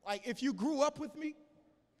 Like if you grew up with me,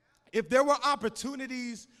 if there were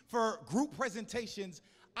opportunities for group presentations,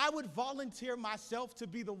 I would volunteer myself to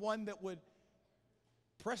be the one that would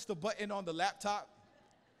press the button on the laptop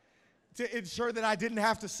to ensure that I didn't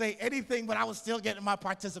have to say anything, but I was still getting my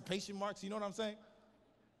participation marks. You know what I'm saying?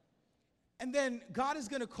 And then God is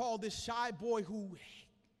going to call this shy boy who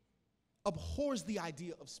abhors the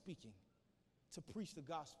idea of speaking to preach the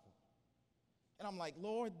gospel. And I'm like,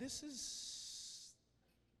 Lord, this is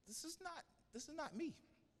not me.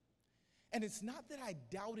 And it's not that I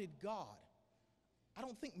doubted God. I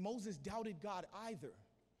don't think Moses doubted God either.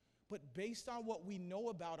 But based on what we know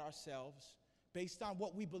about ourselves, based on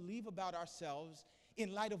what we believe about ourselves,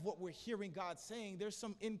 in light of what we're hearing God saying, there's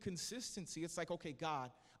some inconsistency. It's like, okay,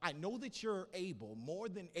 God, I know that you're able, more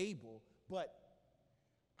than able, but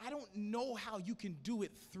I don't know how you can do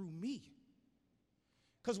it through me.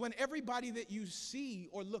 Because when everybody that you see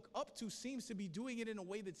or look up to seems to be doing it in a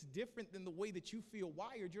way that's different than the way that you feel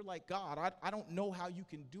wired, you're like, God, I don't know how you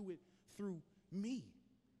can do it through me.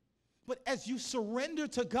 But as you surrender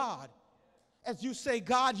to God, as you say,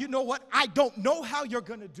 God, you know what? I don't know how you're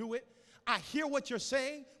going to do it. I hear what you're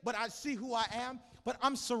saying, but I see who I am. But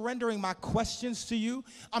I'm surrendering my questions to you.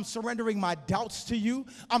 I'm surrendering my doubts to you.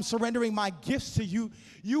 I'm surrendering my gifts to you.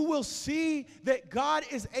 You will see that God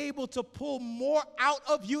is able to pull more out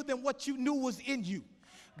of you than what you knew was in you.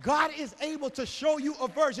 God is able to show you a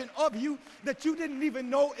version of you that you didn't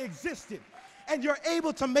even know existed. And you're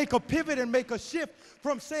able to make a pivot and make a shift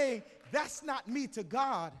from saying, that's not me to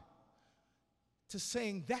God, to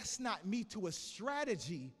saying, that's not me to a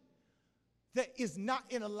strategy that is not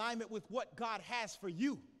in alignment with what God has for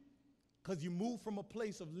you. Because you move from a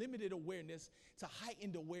place of limited awareness to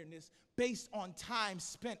heightened awareness based on time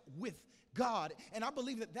spent with God. And I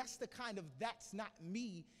believe that that's the kind of that's not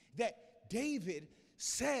me that David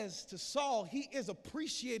says to Saul. He is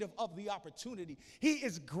appreciative of the opportunity. He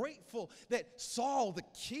is grateful that Saul, the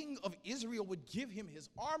king of Israel, would give him his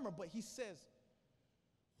armor. But he says,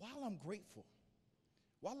 while I'm grateful,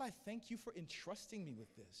 while I thank you for entrusting me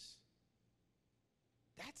with this,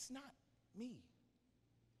 that's not me.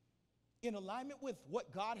 In alignment with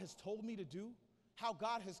what God has told me to do, how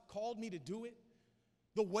God has called me to do it,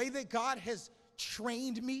 the way that God has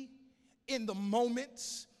trained me in the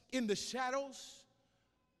moments, in the shadows,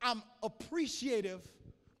 I'm appreciative,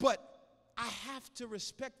 but I have to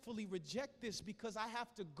respectfully reject this because I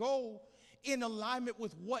have to go in alignment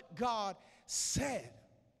with what God said.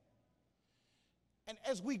 And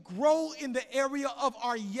as we grow in the area of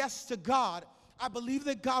our yes to God, I believe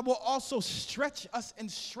that God will also stretch us and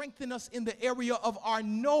strengthen us in the area of our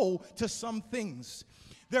no to some things.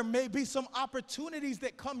 There may be some opportunities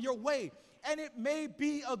that come your way, and it may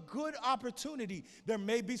be a good opportunity. There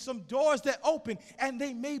may be some doors that open, and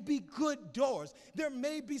they may be good doors. There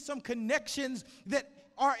may be some connections that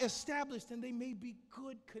are established, and they may be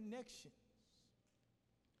good connections.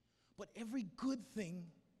 But every good thing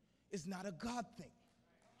is not a God thing.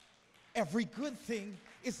 Every good thing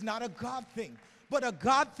is not a God thing. But a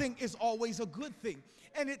God thing is always a good thing.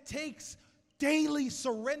 And it takes daily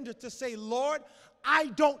surrender to say, Lord, I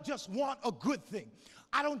don't just want a good thing.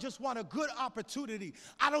 I don't just want a good opportunity.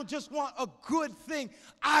 I don't just want a good thing.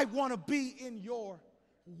 I want to be in your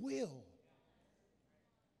will.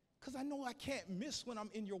 because I know I can't miss when I'm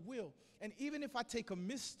in your will. And even if I take a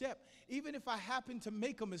misstep, even if I happen to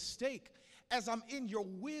make a mistake, as I'm in your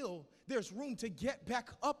will, there's room to get back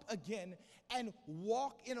up again and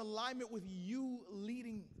walk in alignment with you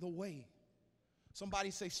leading the way.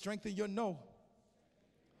 Somebody say, strengthen your no.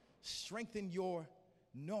 Strengthen your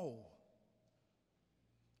no.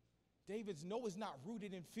 David's no is not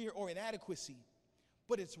rooted in fear or inadequacy,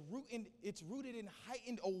 but it's rooted in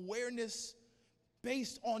heightened awareness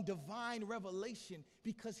based on divine revelation,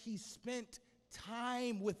 because he spent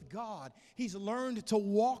time with God. He's learned to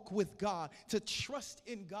walk with God, to trust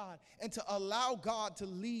in God, and to allow God to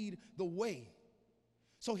lead the way.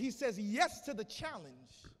 So he says yes to the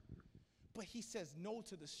challenge, but he says no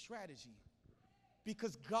to the strategy,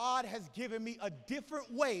 because God has given me a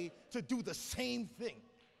different way to do the same thing.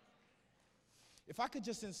 If I could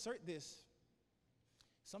just insert this,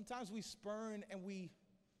 sometimes we spurn and we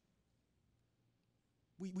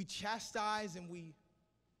chastise and we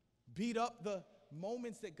beat up the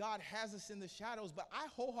moments that God has us in the shadows, but I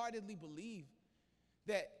wholeheartedly believe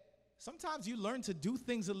that sometimes you learn to do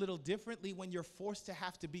things a little differently when you're forced to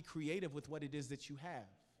have to be creative with what it is that you have.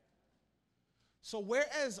 So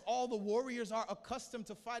whereas all the warriors are accustomed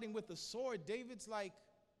to fighting with the sword, David's like,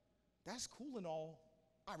 that's cool and all,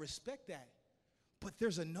 I respect that, but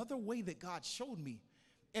there's another way that God showed me.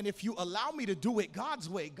 And if you allow me to do it God's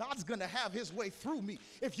way, God's going to have his way through me.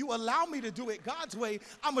 If you allow me to do it God's way,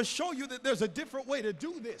 I'm going to show you that there's a different way to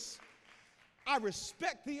do this. I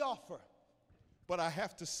respect the offer, but I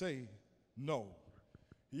have to say no.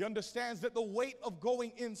 He understands that the weight of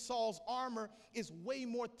going in Saul's armor is way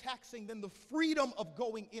more taxing than the freedom of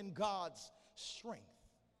going in God's strength.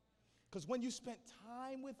 Because when you spend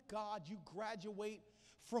time with God, you graduate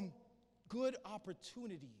from good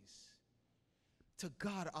opportunities to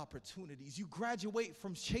God opportunities. You graduate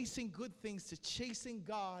from chasing good things to chasing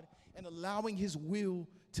God and allowing his will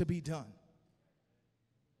to be done.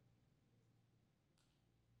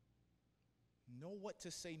 Know what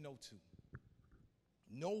to say no to.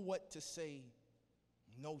 Know what to say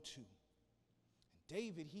no to.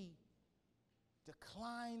 David, he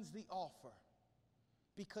declines the offer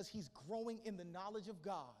because he's growing in the knowledge of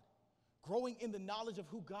God, growing in the knowledge of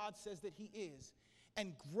who God says that he is,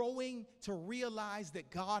 and growing to realize that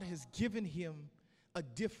God has given him a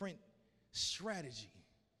different strategy.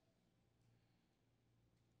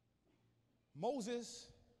 Moses,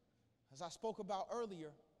 as I spoke about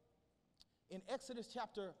earlier, in Exodus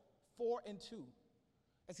chapter 4 and 2,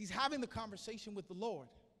 as he's having the conversation with the Lord,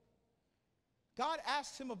 God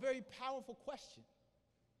asks him a very powerful question.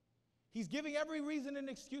 He's giving every reason and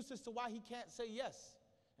excuse as to why he can't say yes.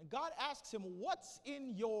 And God asks him, what's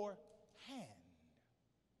in your hand?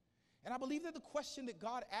 And I believe that the question that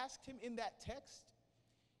God asked him in that text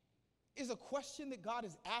is a question that God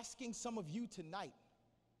is asking some of you tonight.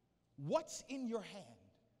 What's in your hand?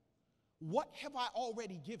 What have I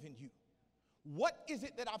already given you? What is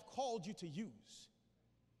it that I've called you to use?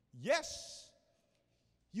 Yes,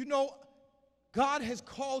 you know, God has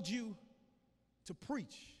called you to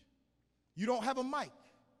preach. You don't have a mic.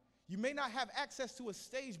 You may not have access to a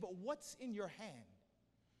stage, but what's in your hand?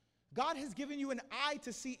 God has given you an eye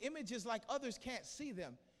to see images like others can't see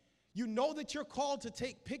them. You know that you're called to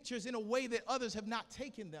take pictures in a way that others have not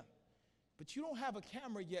taken them, but you don't have a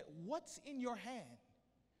camera yet. What's in your hand?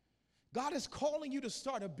 God is calling you to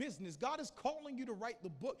start a business. God is calling you to write the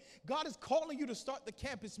book. God is calling you to start the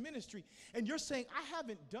campus ministry. And you're saying, I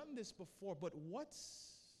haven't done this before, but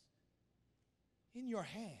what's in your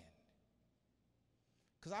hand?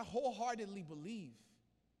 Because I wholeheartedly believe,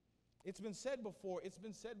 it's been said before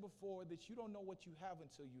that you don't know what you have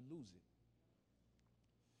until you lose it.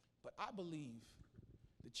 But I believe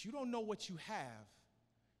that you don't know what you have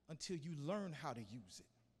until you learn how to use it.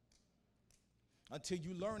 Until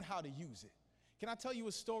you learn how to use it. Can I tell you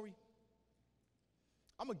a story?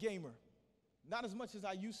 I'm a gamer. Not as much as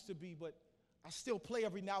I used to be, but I still play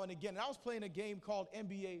every now and again. And I was playing a game called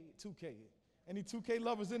NBA 2K. Any 2K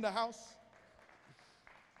lovers in the house?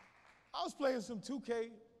 I was playing some 2K,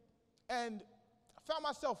 and I found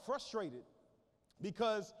myself frustrated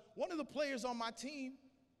because one of the players on my team,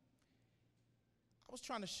 I was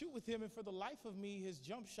trying to shoot with him, and for the life of me, his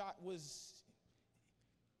jump shot was,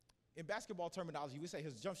 in basketball terminology, we say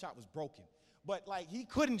his jump shot was broken. But like, he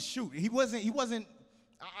couldn't shoot.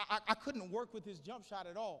 I couldn't work with his jump shot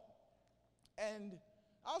at all. And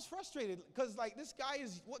I was frustrated because like, this guy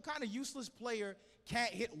is, what kind of useless player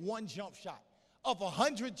can't hit one jump shot? Of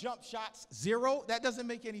 100 jump shots, 0? That doesn't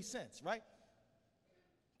make any sense, right?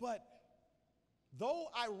 But though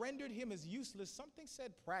I rendered him as useless, something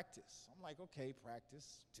said practice. I'm like, okay,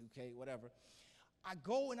 practice, 2K, whatever. I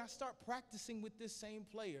go and I start practicing with this same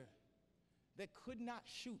player that could not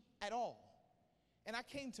shoot at all. And I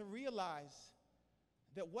came to realize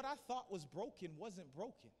that what I thought was broken wasn't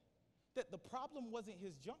broken. That the problem wasn't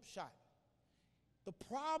his jump shot. The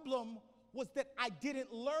problem was that I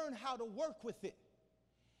didn't learn how to work with it.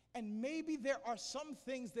 And maybe there are some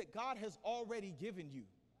things that God has already given you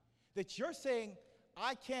that you're saying,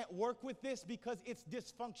 I can't work with this because it's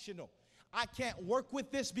dysfunctional. I can't work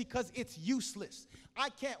with this because it's useless. I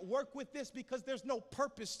can't work with this because there's no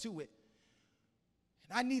purpose to it.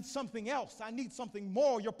 And I need something else. I need something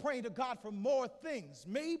more. You're praying to God for more things.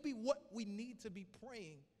 Maybe what we need to be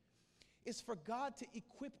praying is for God to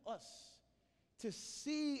equip us to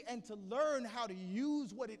see and to learn how to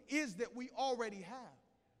use what it is that we already have.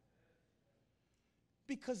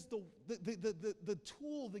 Because the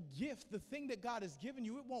tool, the gift, the thing that God has given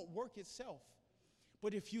you, it won't work itself.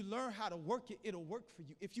 But if you learn how to work it, it'll work for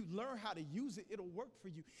you. If you learn how to use it, it'll work for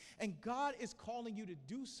you. And God is calling you to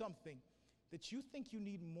do something that you think you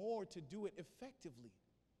need more to do it effectively.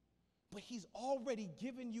 But He's already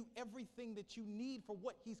given you everything that you need for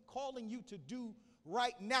what He's calling you to do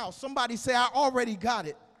right now. Somebody say, I already got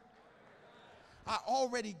it. I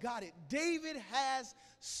already got it. David has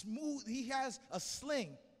he has a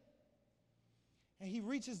sling. And he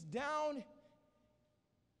reaches down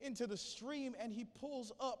into the stream and he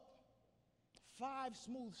pulls up 5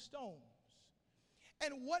 smooth stones.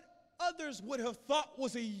 And what others would have thought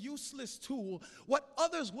was a useless tool, what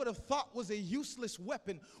others would have thought was a useless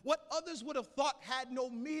weapon, what others would have thought had no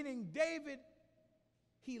meaning, David,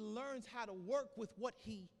 he learns how to work with what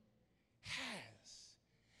he has.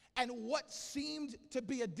 And what seemed to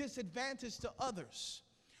be a disadvantage to others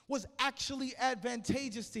was actually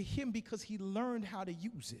advantageous to him because he learned how to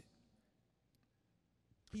use it.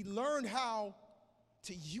 He learned how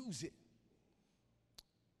to use it.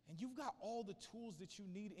 And you've got all the tools that you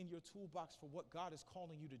need in your toolbox for what God is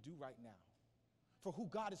calling you to do right now, for who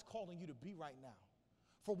God is calling you to be right now,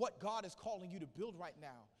 for what God is calling you to build right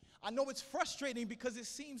now. I know it's frustrating because it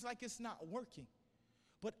seems like it's not working,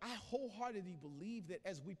 but I wholeheartedly believe that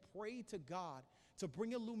as we pray to God to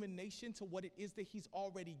bring illumination to what it is that He's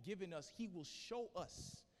already given us, He will show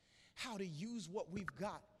us how to use what we've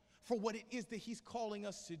got for what it is that He's calling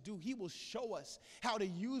us to do. He will show us how to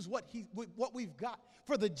use what we've got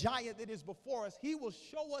for the giant that is before us. He will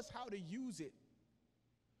show us how to use it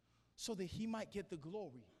so that He might get the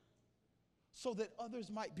glory, so that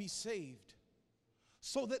others might be saved,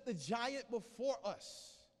 so that the giant before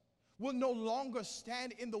us will no longer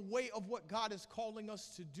stand in the way of what God is calling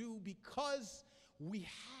us to do because we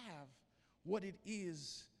have what it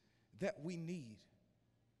is that we need.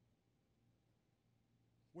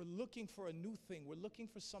 We're looking for a new thing. We're looking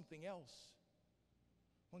for something else.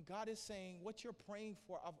 When God is saying, what you're praying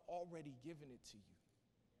for, I've already given it to you.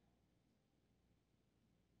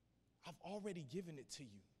 I've already given it to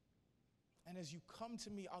you. And as you come to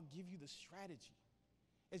me, I'll give you the strategy.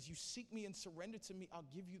 As you seek me and surrender to me, I'll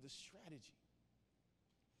give you the strategy.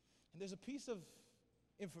 And there's a piece of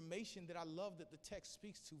information that I love that the text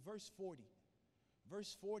speaks to. Verse 40.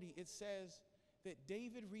 Verse 40, it says that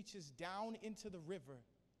David reaches down into the river,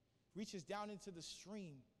 reaches down into the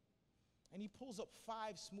stream, and he pulls up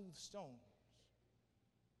 5 smooth stones.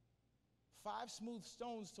 5 smooth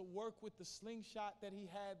stones to work with the slingshot that he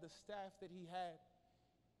had, the staff that he had.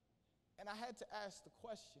 And I had to ask the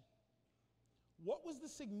question, what was the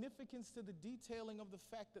significance to the detailing of the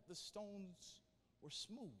fact that the stones were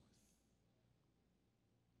smooth?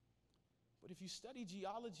 But if you study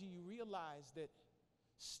geology, you realize that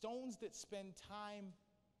stones that spend time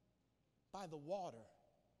by the water,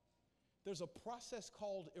 there's a process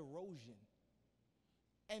called erosion.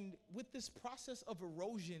 And with this process of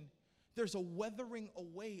erosion, there's a weathering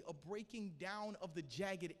away, a breaking down of the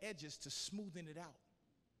jagged edges to smoothen it out.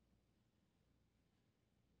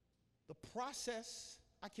 The process,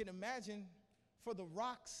 I can imagine, for the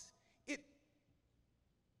rocks, it's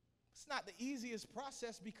not the easiest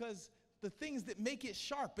process because the things that make it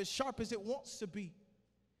sharp as it wants to be,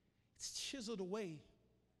 it's chiseled away.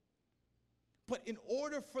 But in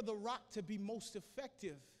order for the rock to be most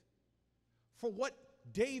effective for what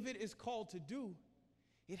David is called to do,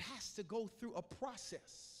 it has to go through a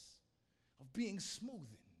process of being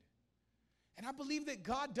smoothened. And I believe that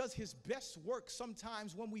God does His best work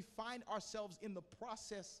sometimes when we find ourselves in the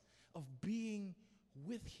process of being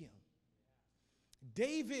with Him.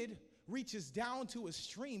 David reaches down to a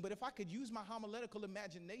stream, but if I could use my homiletical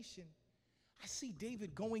imagination, I see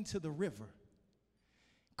David going to the river.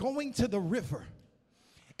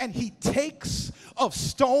 and he takes of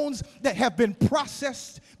stones that have been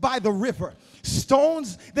processed by the river.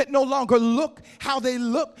 Stones that no longer look how they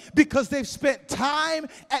look because they've spent time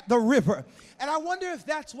at the river. And I wonder if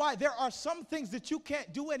that's why there are some things that you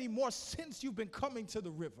can't do anymore since you've been coming to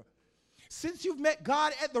the river. Since you've met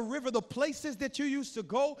God at the river, the places that you used to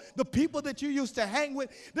go, the people that you used to hang with,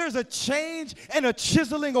 there's a change and a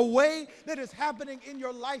chiseling away that is happening in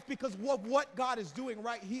your life because of what God is doing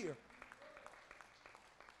right here.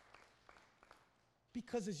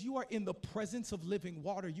 Because as you are in the presence of living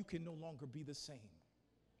water, you can no longer be the same.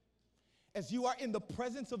 As you are in the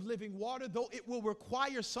presence of living water, though it will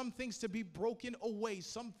require some things to be broken away,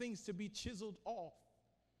 some things to be chiseled off,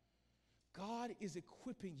 God is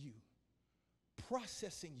equipping you,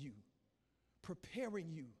 processing you, preparing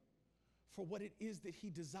you for what it is that he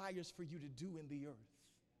desires for you to do in the earth.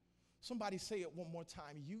 Somebody say it one more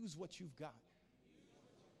time. Use what you've got.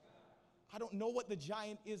 I don't know what the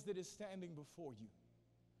giant is that is standing before you,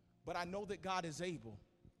 but I know that God is able.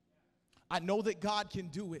 I know that God can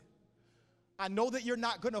do it. I know that you're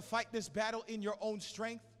not going to fight this battle in your own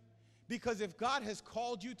strength, because if God has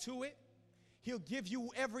called you to it, he'll give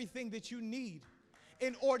you everything that you need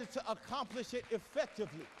in order to accomplish it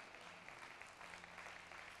effectively.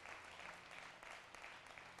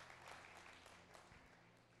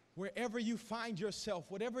 Wherever you find yourself,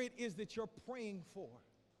 whatever it is that you're praying for,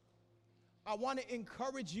 I want to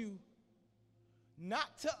encourage you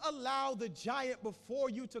not to allow the giant before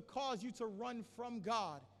you to cause you to run from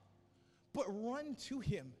God, but run to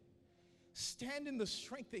him. Stand in the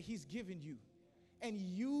strength that he's given you and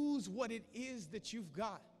use what it is that you've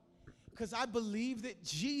got. Because I believe that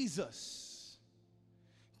Jesus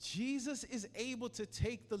is able to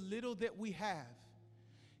take the little that we have.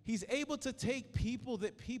 He's able to take people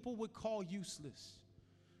that people would call useless.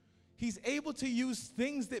 He's able to use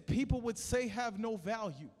things that people would say have no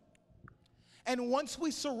value. And once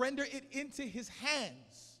we surrender it into his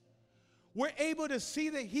hands, we're able to see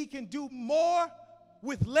that he can do more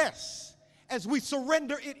with less as we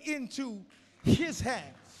surrender it into his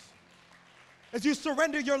hands. As you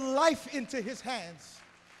surrender your life into his hands,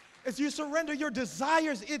 as you surrender your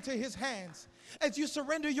desires into his hands, as you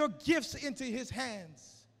surrender your gifts into his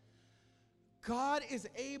hands, God is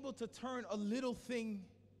able to turn a little thing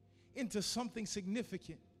into something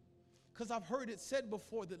significant. Because I've heard it said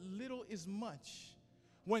before that little is much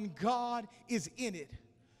when God is in it.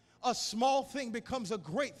 A small thing becomes a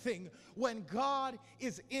great thing when God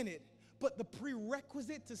is in it. But the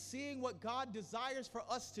prerequisite to seeing what God desires for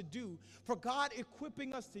us to do, for God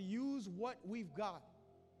equipping us to use what we've got,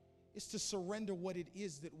 is to surrender what it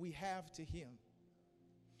is that we have to him.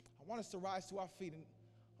 I want us to rise to our feet, and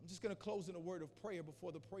I'm just going to close in a word of prayer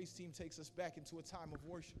before the praise team takes us back into a time of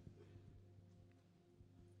worship.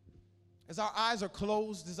 As our eyes are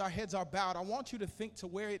closed, as our heads are bowed, I want you to think to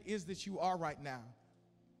where it is that you are right now.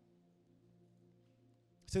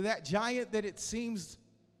 To that giant that it seems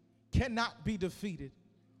cannot be defeated.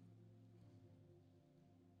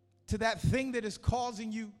 To that thing that is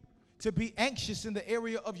causing you to be anxious in the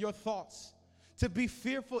area of your thoughts, to be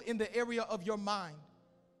fearful in the area of your mind.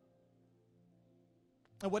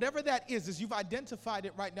 And whatever that is, as you've identified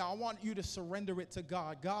it right now, I want you to surrender it to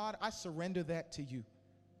God. God, I surrender that to you.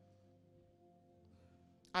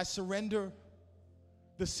 I surrender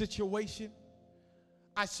the situation.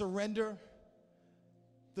 I surrender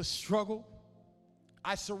the struggle.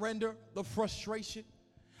 I surrender the frustration.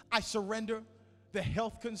 I surrender the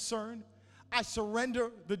health concern. I surrender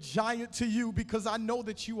the giant to you because I know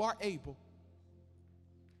that you are able.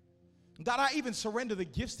 God, I even surrender the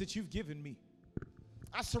gifts that you've given me.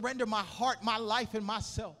 I surrender my heart, my life, and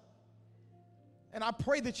myself. And I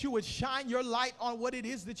pray that you would shine your light on what it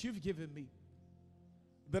is that you've given me,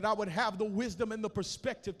 that I would have the wisdom and the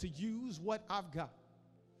perspective to use what I've got.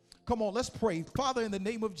 Come on, let's pray. Father, in the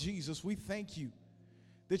name of Jesus, we thank you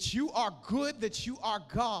that you are good, that you are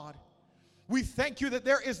God. We thank you that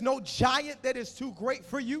there is no giant that is too great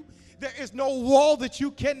for you. There is no wall that you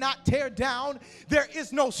cannot tear down. There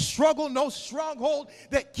is no struggle, no stronghold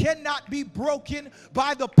that cannot be broken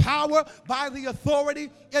by the power, by the authority,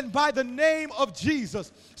 and by the name of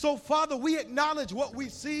Jesus. So, Father, we acknowledge what we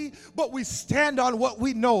see, but we stand on what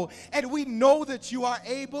we know. And we know that you are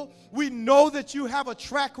able. We know that you have a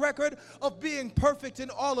track record of being perfect in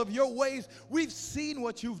all of your ways. We've seen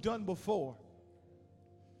what you've done before.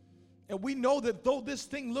 And we know that though this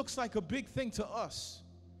thing looks like a big thing to us,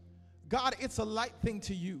 God, it's a light thing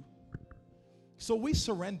to you. So we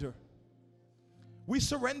surrender. We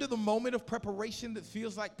surrender the moment of preparation that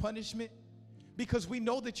feels like punishment, because we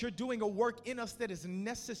know that you're doing a work in us that is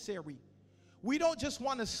necessary. We don't just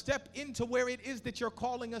want to step into where it is that you're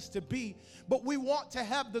calling us to be, but we want to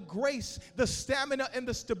have the grace, the stamina, and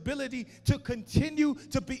the stability to continue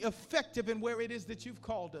to be effective in where it is that you've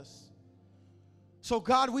called us. So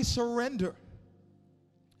God, we surrender.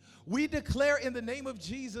 We declare in the name of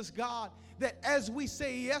Jesus, God, that as we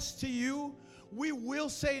say yes to you, we will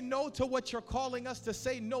say no to what you're calling us to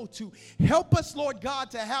say no to. Help us, Lord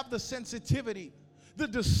God, to have the sensitivity, the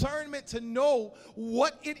discernment to know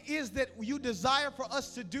what it is that you desire for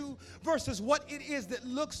us to do versus what it is that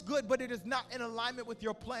looks good, but it is not in alignment with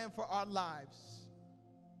your plan for our lives.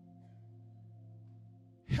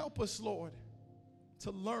 Help us, Lord,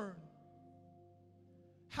 to learn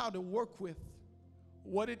how to work with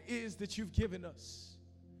what it is that you've given us,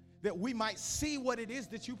 that we might see what it is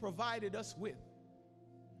that you provided us with,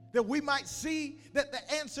 that we might see that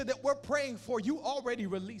the answer that we're praying for, you already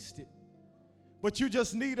released it. But you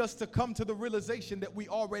just need us to come to the realization that we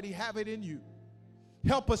already have it in you.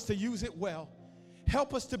 Help us to use it well.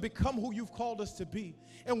 Help us to become who you've called us to be.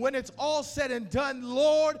 And when it's all said and done,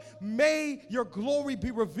 Lord, may your glory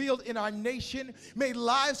be revealed in our nation. May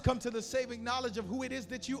lives come to the saving knowledge of who it is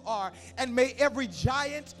that you are. And may every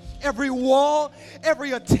giant, every wall,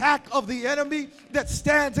 every attack of the enemy that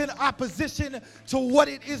stands in opposition to what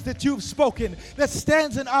it is that you've spoken, that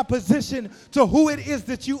stands in opposition to who it is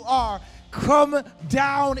that you are, come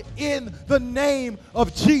down in the name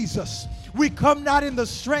of Jesus. We come not in the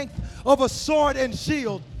strength of a sword and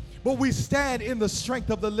shield, but we stand in the strength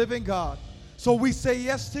of the living God. So we say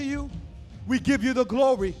yes to you. We give you the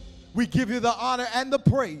glory. We give you the honor and the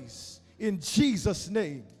praise in Jesus'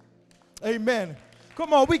 name. Amen.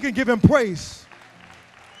 Come on, we can give him praise.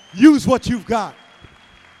 Use what you've got.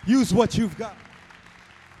 Use what you've got.